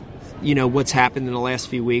seen, what's happened in the last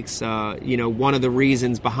few weeks. One of the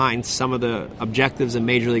reasons behind some of the objectives of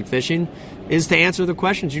Major League Fishing is to answer the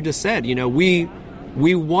questions you just said. We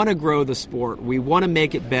want to grow the sport. We want to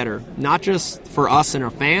make it better, not just for us and our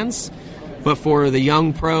fans, but for the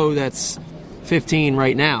young pro that's 15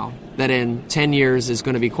 right now, that in 10 years is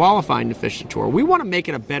going to be qualifying to fish the tour. We want to make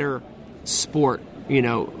it a better sport,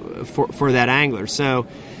 for that angler. So,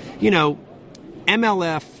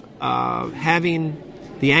 MLF having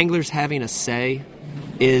the anglers having a say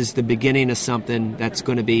is the beginning of something that's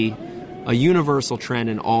going to be a universal trend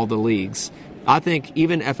in all the leagues. I think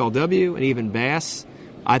even FLW and even Bass,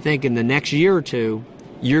 I think in the next year or two,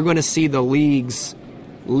 you're going to see the leagues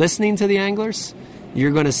listening to the anglers.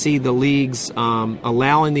 You're going to see the leagues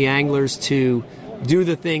allowing the anglers to do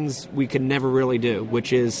the things we could never really do,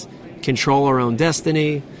 which is control our own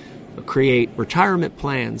destiny, create retirement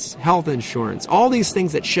plans, health insurance, all these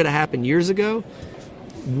things that should have happened years ago.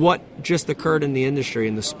 What just occurred in the industry,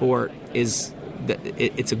 in the sport, is that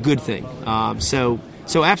it's a good thing. So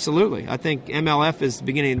absolutely, I think MLF is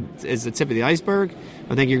the tip of the iceberg.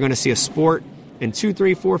 I think you're going to see a sport in 2,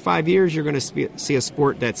 3, 4, 5 years. You're going to see a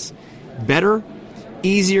sport that's better,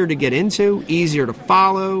 easier to get into, easier to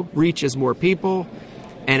follow, reaches more people,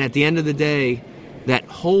 and at the end of the day, that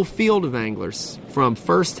whole field of anglers from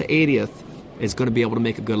 1st to 80th is going to be able to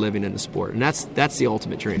make a good living in the sport, and that's the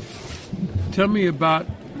ultimate dream. Tell me about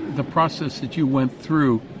the process that you went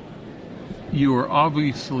through. You were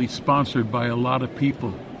obviously sponsored by a lot of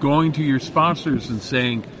people. Going to your sponsors and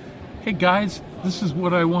saying, hey guys, this is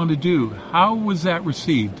what I want to do. How was that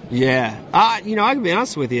received? Yeah. I can be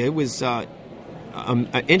honest with you. It was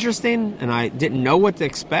interesting, and I didn't know what to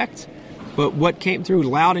expect. But what came through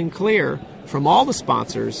loud and clear from all the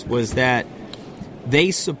sponsors was that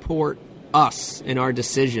they support us in our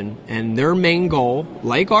decision, and their main goal,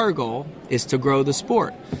 like our goal, is to grow the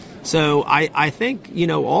sport. So I think,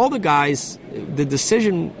 all the guys, the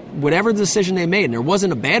decision, whatever decision they made, and there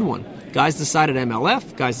wasn't a bad one. Guys decided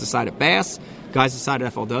MLF, guys decided Bass, guys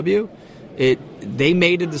decided FLW. They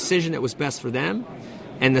made a decision that was best for them,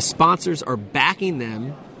 and the sponsors are backing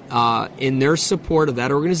them in their support of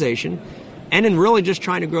that organization and in really just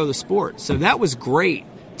trying to grow the sport. So that was great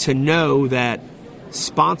to know that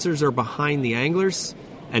sponsors are behind the anglers,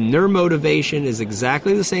 and their motivation is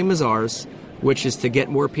exactly the same as ours, which is to get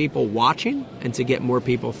more people watching and to get more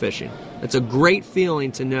people fishing. It's a great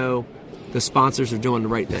feeling to know the sponsors are doing the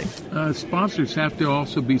right thing. Sponsors have to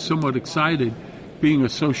also be somewhat excited being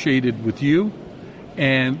associated with you,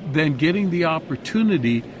 and then getting the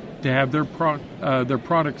opportunity to have their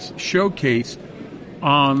products showcased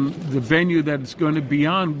on the venue that it's going to be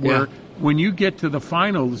on, where when you get to the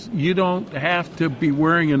finals, you don't have to be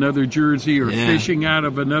wearing another jersey or fishing out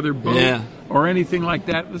of another boat or anything like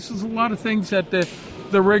that. This is a lot of things that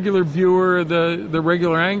the regular viewer, the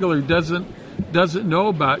regular angler doesn't know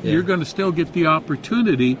about. You're going to still get the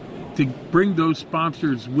opportunity to bring those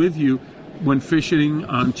sponsors with you when fishing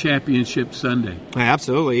on Championship Sunday.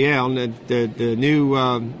 Absolutely, yeah. On the new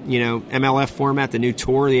MLF format, the new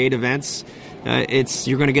tour, the 8 events,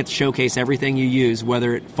 you're going to get to showcase everything you use,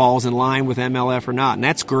 whether it falls in line with MLF or not, and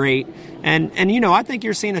that's great. And I think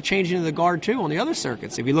you're seeing a changing of the guard too on the other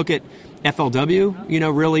circuits. If you look at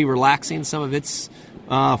FLW, really relaxing some of its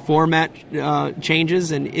format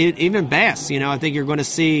changes, and even Bass, I think you're going to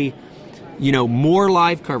see, more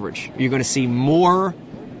live coverage. You're going to see more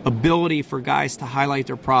ability for guys to highlight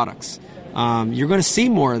their products. You're going to see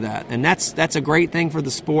more of that, and that's a great thing for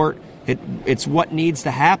the sport. It's what needs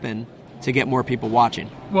to happen to get more people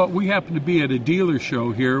watching. Well, we happen to be at a dealer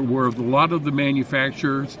show here where a lot of the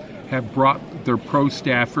manufacturers have brought their pro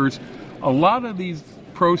staffers. A lot of these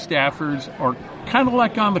pro staffers are kind of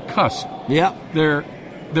like on the cusp. Yeah.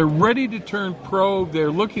 They're ready to turn pro.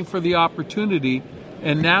 They're looking for the opportunity.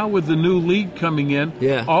 And now with the new league coming in,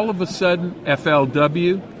 all of a sudden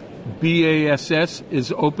FLW, BASS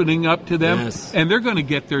is opening up to them, and they're going to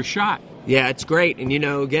get their shot. Yeah, it's great. And,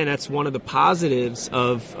 again, that's one of the positives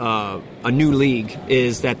of a new league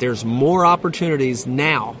is that there's more opportunities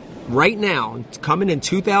now, right now, coming in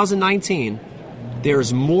 2019,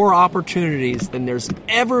 there's more opportunities than there's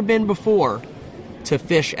ever been before to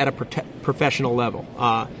fish at a professional level.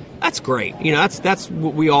 That's great. That's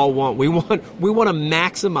what we all want. We want to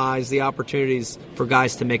maximize the opportunities for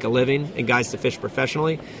guys to make a living and guys to fish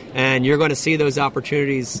professionally. And you're going to see those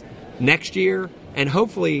opportunities next year and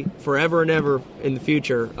hopefully forever and ever in the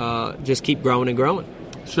future just keep growing and growing.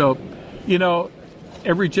 So,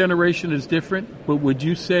 every generation is different, but would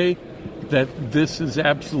you say that this is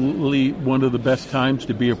absolutely one of the best times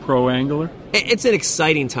to be a pro angler? It's an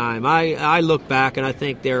exciting time. I look back and I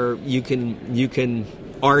think you can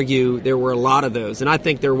argue there were a lot of those, and I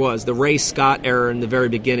think there was. The Ray Scott era in the very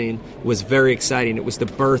beginning was very exciting. It was the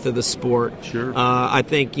birth of the sport. Sure. I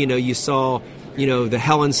think you saw the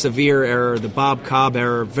Helen Sevier era, the Bob Cobb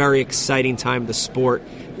era, very exciting time of the sport.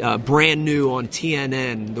 Brand new on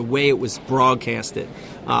TNN, the way it was broadcasted.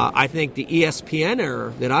 I think the ESPN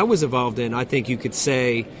era that I was involved in, I think you could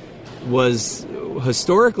say was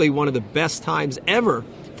historically one of the best times ever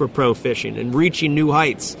for pro fishing and reaching new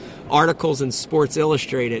heights. Articles in Sports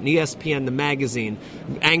Illustrated and ESPN, the magazine,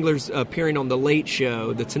 anglers appearing on The Late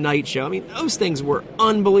Show, The Tonight Show. I mean, those things were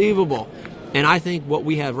unbelievable. And I think what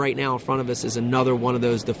we have right now in front of us is another one of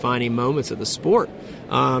those defining moments of the sport.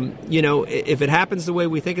 If it happens the way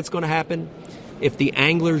we think it's going to happen, if the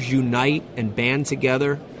anglers unite and band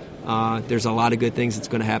together, there's a lot of good things that's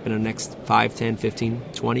going to happen in the next 5, 10, 15,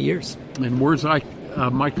 20 years. And where's Mike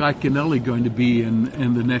Iaconelli going to be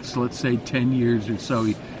in the next, let's say, 10 years or so?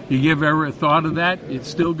 You give ever a thought of that? It's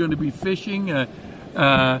still going to be fishing?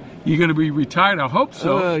 You're going to be retired? I hope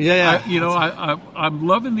so. Yeah. I'm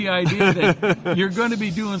loving the idea that you're going to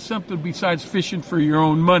be doing something besides fishing for your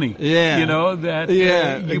own money. Yeah. You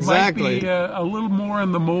exactly. might be a little more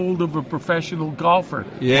in the mold of a professional golfer.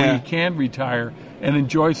 Yeah. Where you can retire and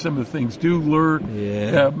enjoy some of the things. Do lure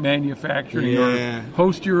manufacturing or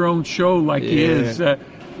host your own show like he is.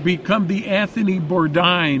 Become the Anthony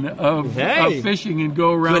Bourdain of fishing and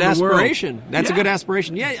go around the world. Good aspiration. That's a good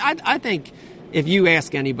aspiration. Yeah, I think if you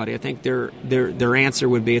ask anybody, I think their answer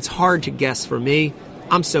would be, it's hard to guess for me.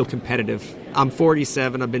 I'm so competitive. I'm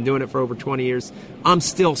 47. I've been doing it for over 20 years. I'm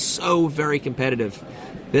still so very competitive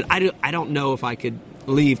that I don't know if I could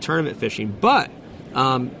leave tournament fishing. But,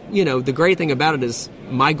 the great thing about it is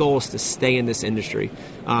my goal is to stay in this industry.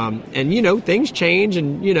 And, things change.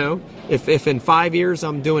 And, if in 5 years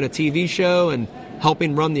I'm doing a TV show and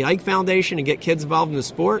helping run the Ike Foundation and get kids involved in the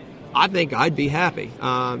sport, I think I'd be happy.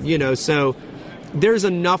 So there's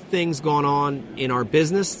enough things going on in our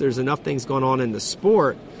business. There's enough things going on in the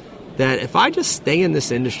sport that if I just stay in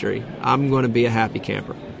this industry, I'm going to be a happy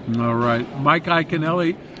camper. All right. Mike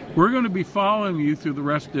Iaconelli, we're going to be following you through the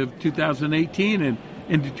rest of 2018 and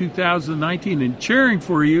into 2019 and cheering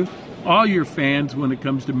for you, all your fans, when it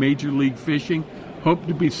comes to Major League Fishing. Hope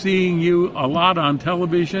to be seeing you a lot on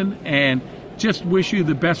television and just wish you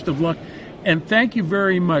the best of luck. And thank you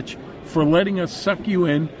very much for letting us suck you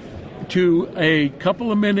in to a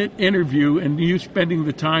couple of minute interview and you spending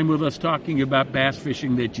the time with us talking about bass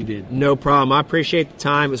fishing that you did. No problem. I appreciate the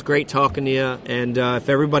time. It was great talking to you. And if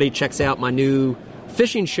everybody checks out my new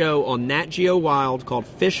fishing show on Nat Geo Wild called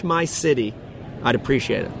Fish My City, I'd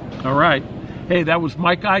appreciate it. All right. Hey, that was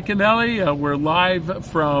Mike Iaconelli. We're live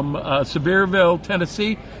from Sevierville,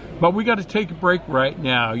 Tennessee. But we got to take a break right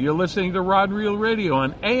now. You're listening to Rod and Reel Radio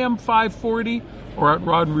on AM 540 or at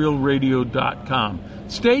rodandreelradio.com.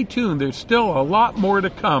 Stay tuned. There's still a lot more to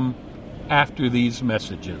come after these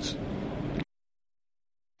messages.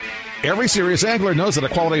 Every serious angler knows that a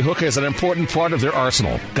quality hook is an important part of their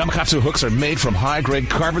arsenal. Gamakatsu hooks are made from high-grade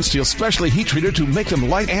carbon steel specially heat-treated to make them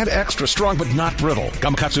light and extra strong but not brittle.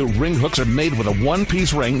 Gamakatsu ring hooks are made with a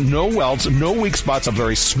one-piece ring, no welds, no weak spots, a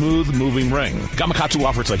very smooth-moving ring. Gamakatsu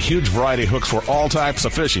offers a huge variety of hooks for all types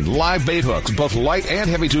of fishing. Live bait hooks, both light and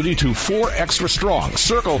heavy-duty to 4 extra strong,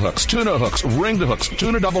 circle hooks, tuna hooks, ringed hooks,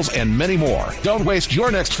 tuna doubles, and many more. Don't waste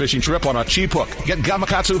your next fishing trip on a cheap hook. Get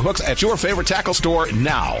Gamakatsu hooks at your favorite tackle store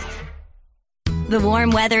now. The warm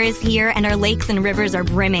weather is here and our lakes and rivers are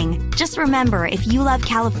brimming. Just remember, if you love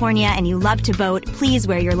California and you love to boat, please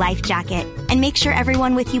wear your life jacket. And make sure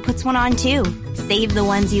everyone with you puts one on too. Save the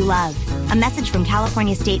ones you love. A message from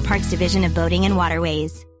California State Parks Division of Boating and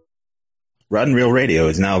Waterways. Rod and Reel Radio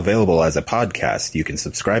is now available as a podcast you can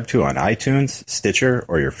subscribe to on iTunes, Stitcher,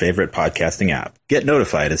 or your favorite podcasting app. Get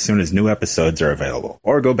notified as soon as new episodes are available,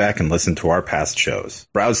 or go back and listen to our past shows.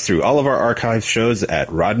 Browse through all of our archive shows at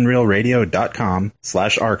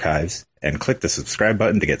rodandreelradio.com/archives and click the subscribe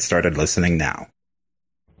button to get started listening now.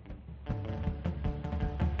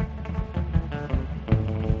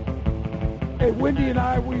 Hey, Wendy and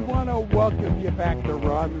I, we want to welcome you back to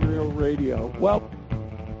Rod and Reel Radio. Well,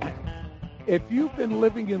 if you've been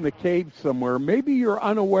living in the cave somewhere, maybe you're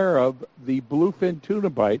unaware of the bluefin tuna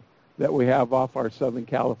bite that we have off our Southern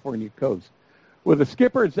California coast. With the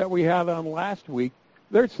skippers that we had on last week,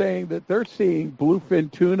 they're saying that they're seeing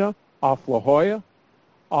bluefin tuna off La Jolla,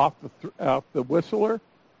 off the Whistler,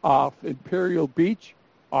 off Imperial Beach,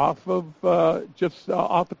 off of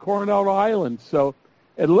off the Coronado Islands. So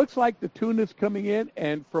it looks like the tuna's coming in,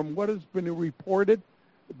 and from what has been reported,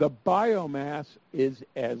 the biomass is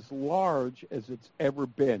as large as it's ever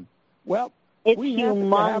been. Well, we happen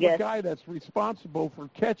to have a guy that's responsible for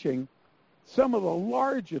catching some of the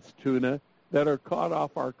largest tuna that are caught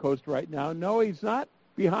off our coast right now. No, he's not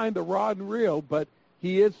behind the rod and reel, but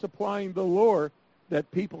he is supplying the lure that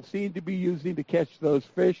people seem to be using to catch those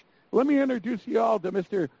fish. Let me introduce you all to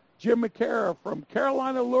Mr. Jim McCara from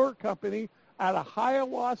Carolina Lure Company out of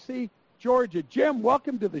Hiawassee, Georgia. Jim,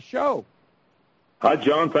 welcome to the show. Hi,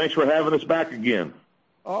 John. Thanks for having us back again.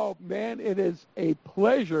 Oh, man, it is a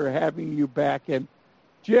pleasure having you back. And,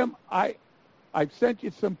 Jim, I've sent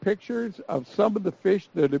you some pictures of some of the fish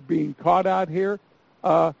that are being caught out here.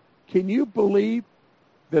 Can you believe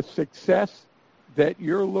the success that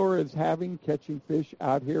your lure is having catching fish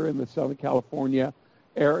out here in the Southern California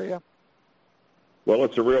area? Well,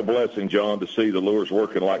 it's a real blessing, John, to see the lures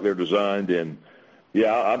working like they're designed. And,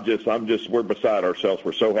 yeah, we're beside ourselves.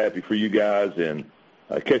 We're so happy for you guys and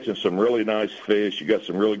catching some really nice fish. You got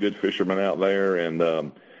some really good fishermen out there.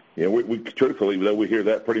 And, we truthfully, though, we hear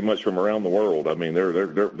that pretty much from around the world. I mean,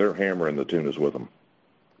 they're hammering the tunas with them.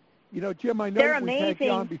 You know, Jim, I know we've had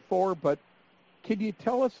you on before, but can you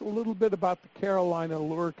tell us a little bit about the Carolina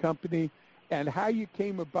Lure Company and how you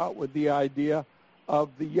came about with the idea of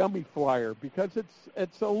the Yummy Flyer? Because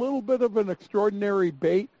it's a little bit of an extraordinary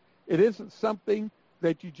bait. It isn't something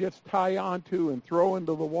that you just tie onto and throw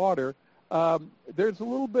into the water. There's a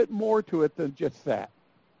little bit more to it than just that.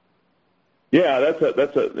 Yeah,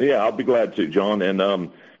 I'll be glad to, John. And,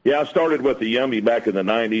 I started with the Yummy back in the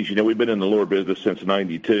 90s. You know, we've been in the lure business since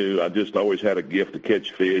 92. I just always had a gift to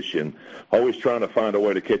catch fish and always trying to find a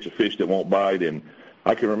way to catch a fish that won't bite. And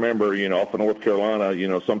I can remember, off of North Carolina,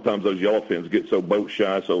 sometimes those yellowfins get so boat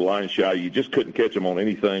shy, so line shy, you just couldn't catch them on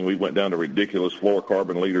anything. We went down to ridiculous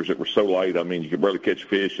fluorocarbon leaders that were so light. I mean, you could barely catch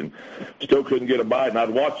fish and still couldn't get a bite. And I'd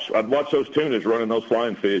watch those tunas running those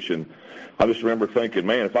flying fish, and I just remember thinking,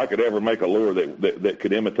 man, if I could ever make a lure that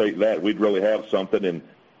could imitate that, we'd really have something.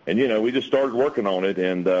 And we just started working on it,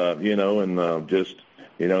 and in the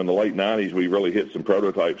late 90s, we really hit some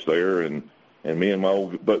prototypes there, and me and my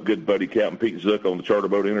old good buddy Captain Pete Zook on the Charter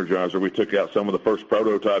Boat Energizer, we took out some of the first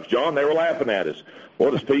prototypes. John, they were laughing at us.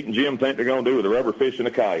 What does Pete and Jim think they're going to do with a rubber fish and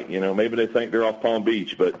a kite? Maybe they think they're off Palm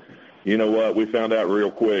Beach, but you know what? We found out real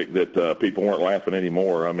quick that people weren't laughing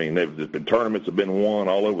anymore. I mean, there's been tournaments have been won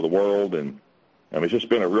all over the world, and it's just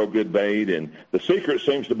been a real good bait. And the secret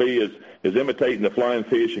seems to be is imitating the flying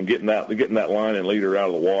fish and getting that line and leader out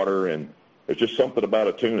of the water. And there's just something about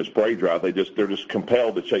a tuna's prey drive. They're just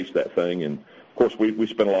compelled to chase that thing. And of course, we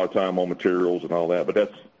spend a lot of time on materials and all that, but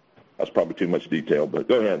that's probably too much detail. But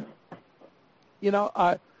go ahead.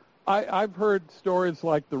 I've heard stories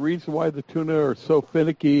like the reason why the tuna are so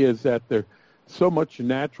finicky is that there's so much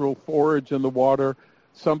natural forage in the water.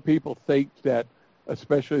 Some people think that,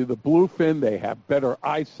 especially the bluefin, they have better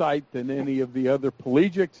eyesight than any of the other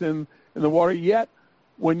pelagics in the water. Yet,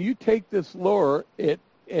 when you take this lure, it's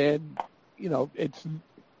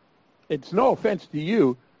no offense to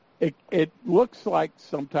you, it looks like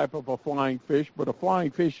some type of a flying fish, but a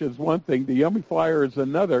flying fish is one thing. The Yummy Flyer is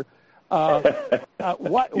another. What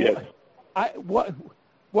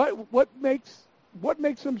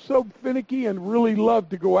makes them so finicky and really love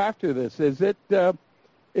to go after this? Is it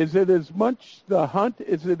as much the hunt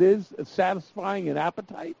as it is satisfying an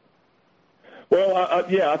appetite? Well,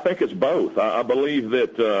 I think it's both. I believe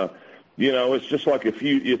that it's just like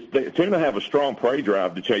the tuna have a strong prey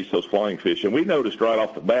drive to chase those flying fish, and we noticed right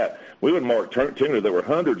off the bat we would mark tuna that were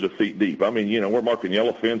hundreds of feet deep. I mean, we're marking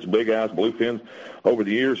yellowfins, big eyes, bluefins over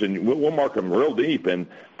the years, and we'll mark them real deep and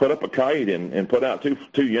put up a kite and put out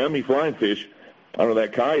two yummy flying fish under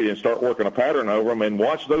that kite and start working a pattern over them and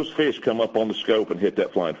watch those fish come up on the scope and hit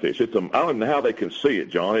that flying fish. I don't know how they can see it,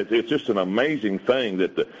 John. It's just an amazing thing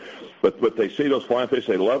but they see those flying fish.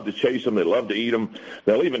 They love to chase them. They love to eat them.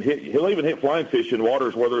 He'll even hit flying fish in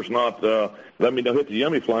waters where there's not. They'll hit the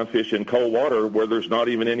Yummy flying fish in cold water where there's not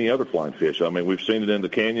even any other flying fish. I mean, we've seen it in the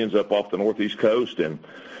canyons up off the northeast coast, and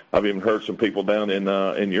I've even heard some people down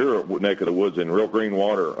in your neck of the woods in real green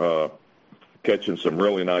water catching some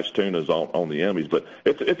really nice tunas on the Emmys. But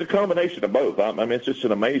it's a combination of both. I mean, it's just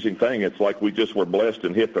an amazing thing. It's like we just were blessed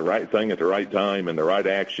and hit the right thing at the right time and the right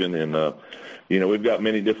action. And, we've got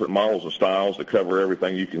many different models and styles to cover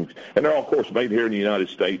everything you can. And they're all, of course, made here in the United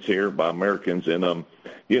States here by Americans. And,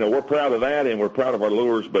 we're proud of that, and we're proud of our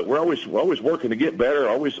lures. But we're always working to get better,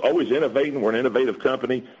 always innovating. We're an innovative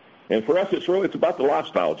company. And for us, it's about the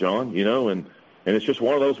lifestyle, John, and it's just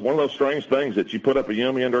one of those strange things that you put up a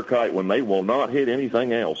yummy under a kite when they will not hit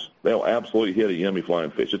anything else. They'll absolutely hit a yummy flying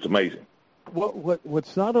fish. It's amazing.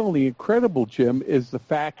 What's not only incredible, Jim, is the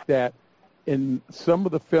fact that in some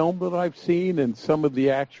of the film that I've seen and some of the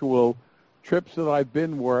actual trips that I've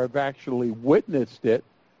been where I've actually witnessed it,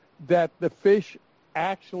 that the fish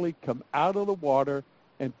actually come out of the water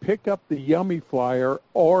and pick up the yummy flyer,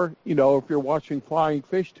 or, if you're watching Flying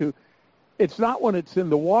Fish too, it's not when it's in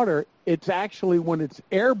the water, it's actually when it's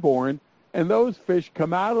airborne, and those fish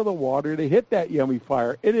come out of the water to hit that yummy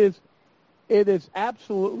flyer. It is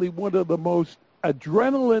absolutely one of the most biggest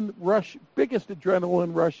adrenaline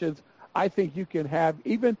rushes I think you can have,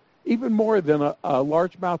 even more than a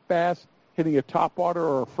largemouth bass hitting a topwater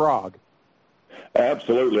or a frog.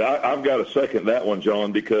 Absolutely. I've got to second that one,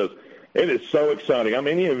 John, because it is so exciting. I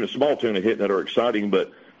mean, even a small tuna hitting it are exciting,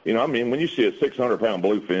 but, when you see a 600-pound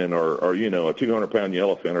bluefin or a 200-pound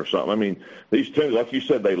yellowfin or something, I mean, these tunas, like you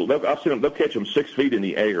said, I've seen them, they'll catch them 6 feet in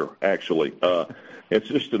the air, actually. It's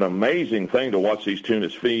just an amazing thing to watch these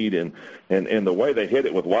tunas feed and the way they hit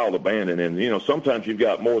it with wild abandon. And, sometimes you've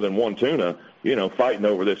got more than one tuna, fighting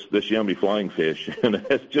over this yummy flying fish. And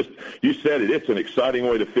it's just, you said it, it's an exciting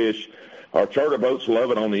way to fish. Our charter boats love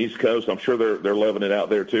it on the East Coast. I'm sure they're loving it out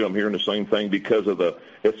there, too. I'm hearing the same thing because of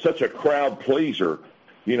it's such a crowd pleaser,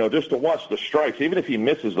 just to watch the strikes. Even if he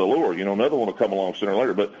misses the lure, another one will come along sooner or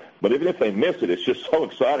later. But even if they miss it, it's just so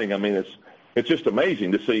exciting. I mean, it's just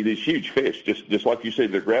amazing to see these huge fish, just like you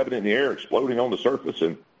said, they're grabbing it in the air, exploding on the surface,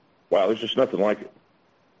 and, wow, there's just nothing like it.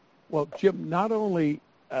 Well, Jim, not only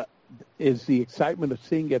is the excitement of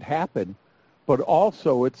seeing it happen, but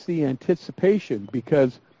also it's the anticipation,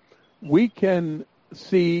 because we can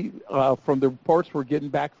see from the reports we're getting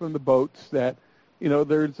back from the boats that,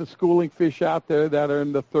 there's a schooling fish out there that are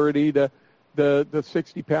in the 30 to the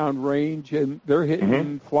 60-pound range, and they're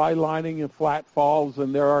hitting fly lining and flat falls,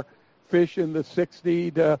 and there are fish in the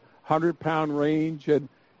 60 to 100-pound range, and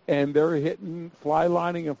they're hitting fly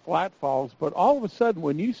lining and flat falls. But all of a sudden,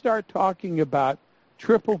 when you start talking about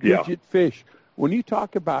triple-digit fish, when you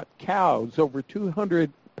talk about cows over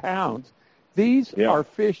 200 pounds, these are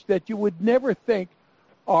fish that you would never think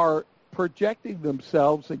are projecting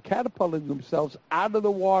themselves and catapulting themselves out of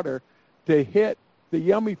the water to hit the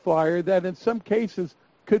yummy flyer that in some cases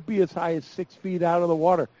could be as high as 6 feet out of the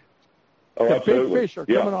water. Oh, the absolutely. big fish are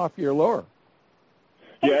coming off your lure.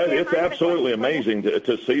 Yeah, it's absolutely amazing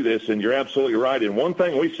to see this, and you're absolutely right. And one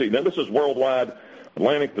thing we see, now this is worldwide,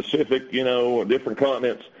 Atlantic, Pacific, different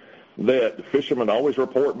continents, that fishermen always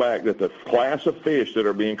report back that the class of fish that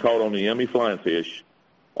are being caught on the yummy flying fish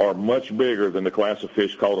are much bigger than the class of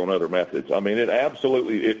fish caught on other methods. I mean,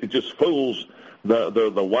 it just fools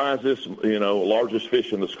the wisest, largest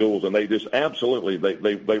fish in the schools, and they just absolutely,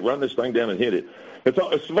 they run this thing down and hit it.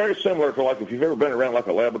 It's very similar to, like, if you've ever been around like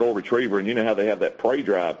a Labrador retriever, and you know how they have that prey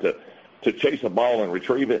drive to chase a ball and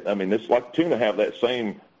retrieve it. I mean, it's like tuna have that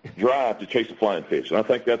same drive to chase a flying fish, and I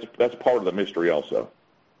think that's part of the mystery also.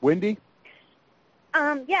 Wendy?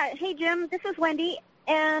 Yeah. Hey, Jim. This is Wendy,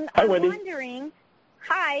 and Hi, I'm Wendy. wondering.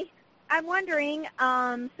 Hi. I'm wondering.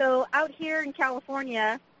 So out here in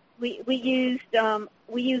California, we use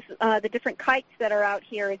the different kites that are out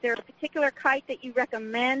here. Is there a particular kite that you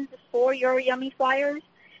recommend for your yummy flyers?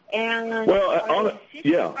 And all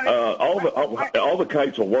the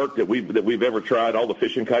kites will work that we've ever tried. All the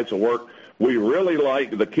fishing kites will work. We really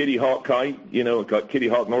like the Kitty Hawk kite, Kitty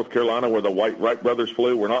Hawk, North Carolina, where the Wright brothers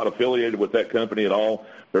flew. We're not affiliated with that company at all.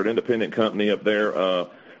 They're an independent company up there.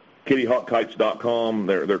 KittyHawkKites.com.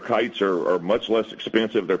 Their kites are much less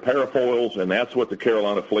expensive. They're parafoils, and that's what the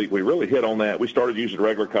Carolina fleet, we really hit on that. We started using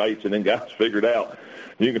regular kites, and then guys figured out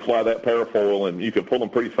you can fly that parafoil, and you can pull them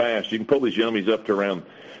pretty fast. You can pull these yummies up to around,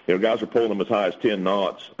 guys are pulling them as high as 10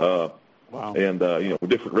 knots. Wow. And, with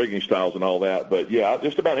different rigging styles and all that. But, yeah,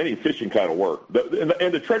 just about any fishing kite will work.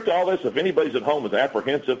 And the trick to all this, if anybody's at home is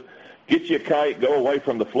apprehensive, get you a kite, go away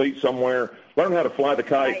from the fleet somewhere, learn how to fly the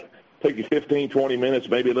kite. Right. Take you 15, 20 minutes,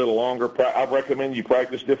 maybe a little longer. I recommend you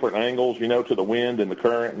practice different angles, to the wind and the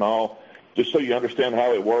current and all, just so you understand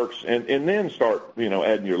how it works. And then start,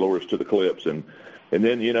 adding your lures to the clips. And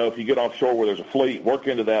then, if you get offshore where there's a fleet, work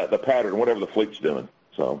into the pattern, whatever the fleet's doing.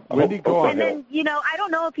 So, Wendy, go on. And then, I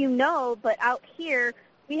don't know if you know, but out here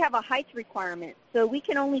we have a height requirement, so we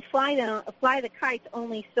can only fly the kites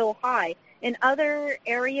only so high. In other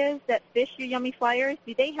areas that fish your Yummy Flyers,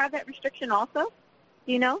 do they have that restriction also?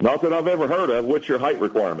 Do you know? Not that I've ever heard of. What's your height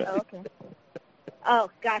requirement? Oh, okay. Oh,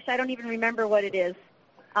 gosh, I don't even remember what it is.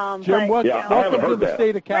 Jim, but, welcome to the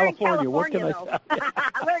state of California. What can I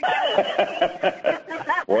say?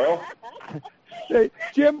 Well, hey,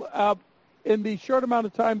 Jim, in the short amount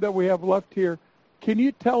of time that we have left here, can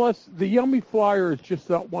you tell us, the Yummy Flyer is just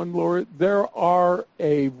that one lure. There are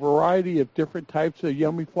a variety of different types of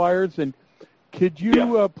Yummy Flyers, and could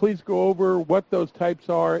you please go over what those types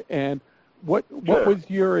are and what was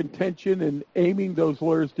your intention in aiming those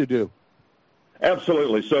lures to do?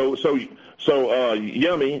 Absolutely. So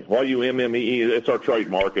Yummy, Y-U-M-M-E-E, it's our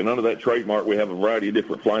trademark, and under that trademark we have a variety of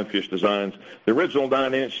different flying fish designs. The original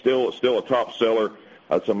 9-inch still a top seller.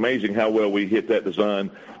 It's amazing how well we hit that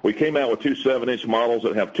design. We came out with 2 7-inch models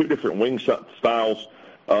that have 2 different wing styles.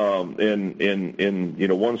 One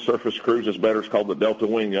surface cruises better. It's called the Delta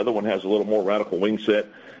Wing. The other one has a little more radical wing set.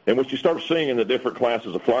 And what you start seeing in the different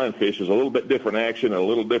classes of flying fish is a little bit different action and a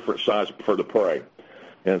little different size for the prey.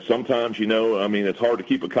 And sometimes, it's hard to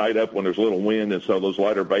keep a kite up when there's a little wind, and so those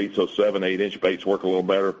lighter baits, those 7-8-inch baits work a little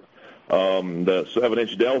better. The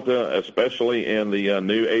 7-inch Delta, especially, and the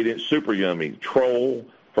new 8-inch Super Yummy Troll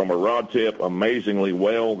from a rod tip, amazingly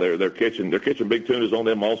well. They're catching big tunas on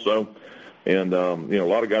them also, and a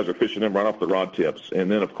lot of guys are fishing them right off the rod tips.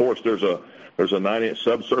 And then of course there's a 9-inch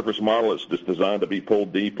subsurface model. It's just designed to be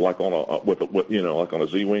pulled deep, like on a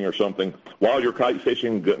Z-wing or something. While you're kite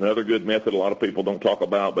fishing, another good method a lot of people don't talk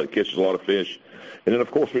about, but it catches a lot of fish. And then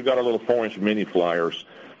of course we've got our little 4-inch mini flyers,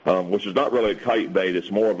 which is not really a kite bait.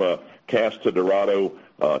 It's more of a cast to Dorado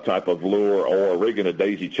type of lure, or a rig in a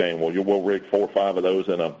daisy chain. We'll rig 4 or 5 of those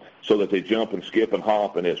so that they jump and skip and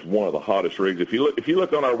hop, and it's one of the hottest rigs. If you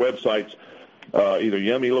look on our websites, either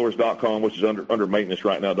yummylures.com, which is under maintenance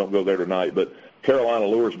right now, don't go there tonight, but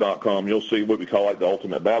carolinalures.com, you'll see what we call like the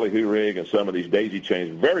ultimate ballyhoo rig and some of these daisy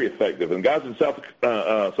chains. Very effective, and guys in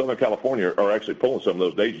Southern California are actually pulling some of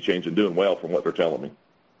those daisy chains and doing well from what they're telling me.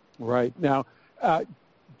 Right. Now,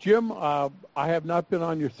 Jim, I have not been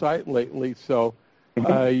on your site lately, so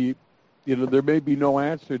there may be no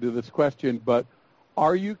answer to this question, but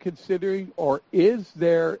are you considering, or is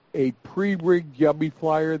there a pre-rigged Yummy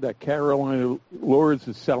Flyer that Carolina Lures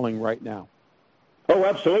is selling right now? Oh,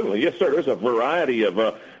 absolutely. Yes, sir. There's a variety of,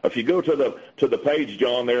 if you go to the page,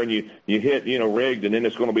 John, there, and you hit, rigged, and then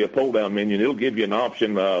it's going to be a pull-down menu, and it'll give you an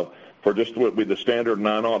option for just with the standard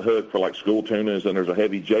 9-aught hook for like school tunas, and there's a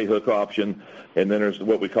heavy J-hook option, and then there's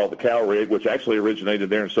what we call the cow rig, which actually originated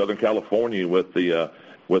there in Southern California with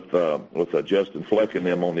Justin Fleck and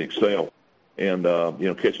them on the Excel. And,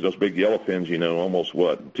 catching those big yellowfins, almost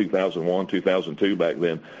 2001, 2002 back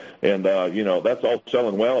then. And, that's all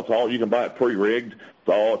selling well. It's all, you can buy it pre-rigged.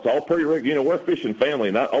 It's all pre-rigged. We're a fishing family,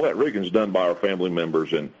 and all that rigging's done by our family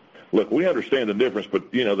members. And look, we understand the difference,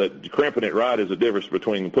 but, that cramping it right is the difference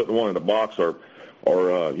between putting one in a box or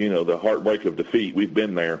the heartbreak of defeat. We've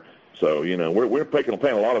been there. So, we're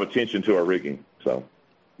paying a lot of attention to our rigging. So.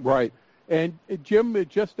 Right. And, Jim,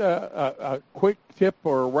 just a quick tip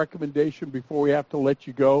or a recommendation before we have to let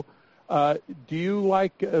you go. Do you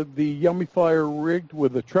like the Yummy Flyer rigged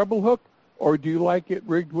with a treble hook, or do you like it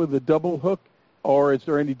rigged with a double hook, or is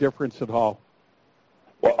there any difference at all?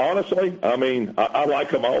 Well, honestly, I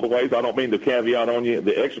like them all the ways. I don't mean to caveat on you.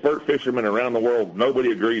 The expert fishermen around the world,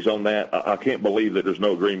 nobody agrees on that. I can't believe that there's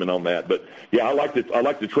no agreement on that. But, yeah, I like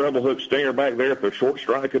the treble hook stinger back there if they're short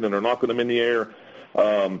striking and they're knocking them in the air.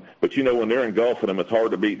 But, when they're engulfing them, it's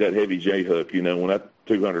hard to beat that heavy J-hook. When that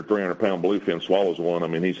 200, 300-pound bluefin swallows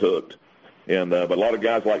one, he's hooked. And but a lot of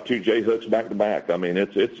guys like 2 J-hooks back-to-back.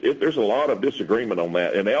 There's a lot of disagreement on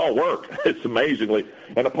that, and they all work. It's amazingly.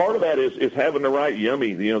 And a part of that is having the right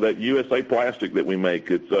Yummy, that USA plastic that we make.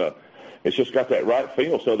 It's just got that right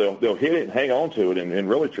feel, so they'll hit it and hang on to it, and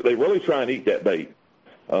they really try and eat that bait.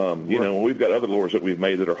 We've got other lures that we've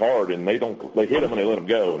made that are hard, and they hit them and they let them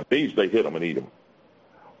go. And these, they hit them and eat them.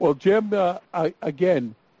 Well, Jim,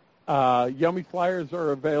 again, Yummy Flyers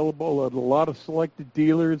are available at a lot of selected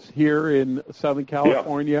dealers here in Southern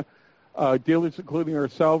California. Yeah. Dealers, including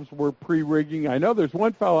ourselves, we're pre-rigging. I know there's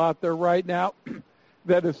one fellow out there right now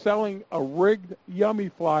that is selling a rigged Yummy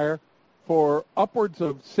Flyer for upwards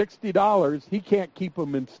of $60. He can't keep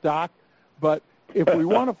them in stock. But if we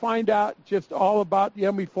want to find out just all about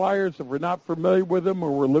Yummy Flyers, if we're not familiar with them or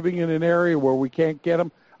we're living in an area where we can't get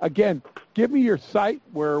them, again, give me your site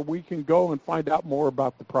where we can go and find out more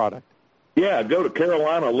about the product. Yeah, go to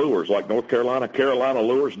Carolina Lures, like North Carolina,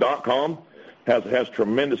 carolinalures.com. has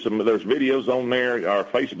tremendous. There's videos on there. Our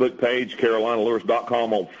Facebook page,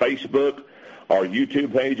 CarolinaLures.com on Facebook. Our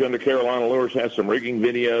YouTube page under Carolina Lures has some rigging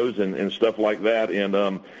videos and stuff like that.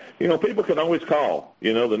 And, people can always call.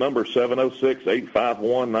 The number is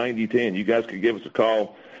 706-851-9010. You guys can give us a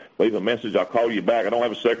call, leave a message. I'll call you back. I don't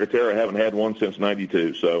have a secretary. I haven't had one since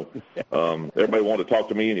 92. So everybody wanted to talk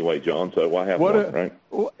to me anyway, John, so I have one, right?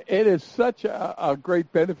 It is such a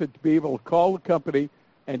great benefit to be able to call the company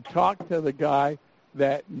and talk to the guy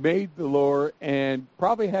that made the lure and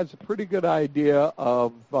probably has a pretty good idea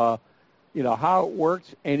of how it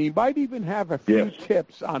works, and he might even have a few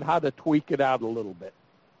tips on how to tweak it out a little bit.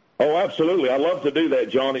 Oh, absolutely. I love to do that,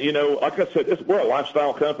 John. Like I said, we're a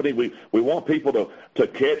lifestyle company. We want people to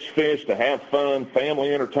catch fish, to have fun,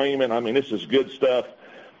 family entertainment. I mean, this is good stuff.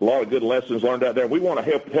 A lot of good lessons learned out there. We want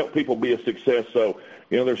to help people be a success. So,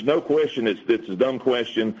 there's no question it's a dumb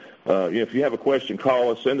question. If you have a question,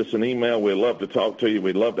 call us, send us an email. We'd love to talk to you.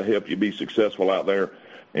 We'd love to help you be successful out there.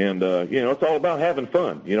 And, it's all about having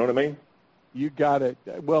fun. You know what I mean? You got it.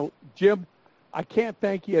 Well, Jim, I can't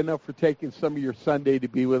thank you enough for taking some of your Sunday to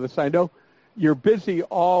be with us. I know you're busy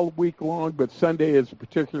all week long, but Sunday is a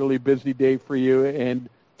particularly busy day for you, and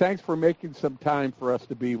thanks for making some time for us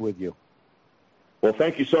to be with you. Well,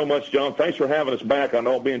 thank you so much, John. Thanks for having us back. I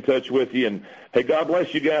know I'll be in touch with you. And, hey, God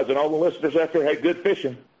bless you guys and all the listeners out there. Hey, good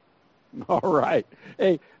fishing. All right.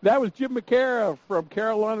 Hey, that was Jim McCara from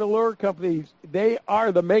Carolina Lure Company. They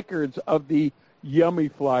are the makers of the Yummy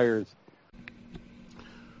Flyers.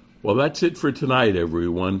 Well, that's it for tonight,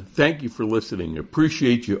 everyone. Thank you for listening.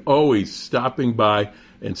 Appreciate you always stopping by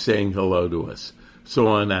and saying hello to us. So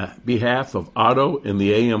on behalf of Otto and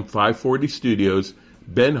the AM 540 studios,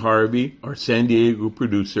 Ben Harvey, our San Diego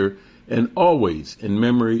producer, and always in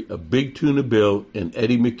memory of Big Tuna Bill and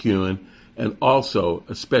Eddie McEwen, and also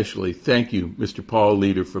especially thank you, Mr. Paul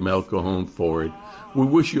Leader from El Cajon Ford. We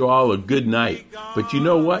wish you all a good night. But you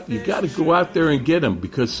know what? You got to go out there and get them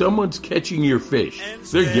because someone's catching your fish.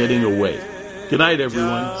 They're getting away. Good night,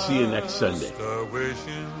 everyone. See you next Sunday.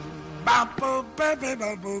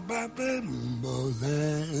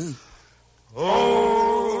 Oh.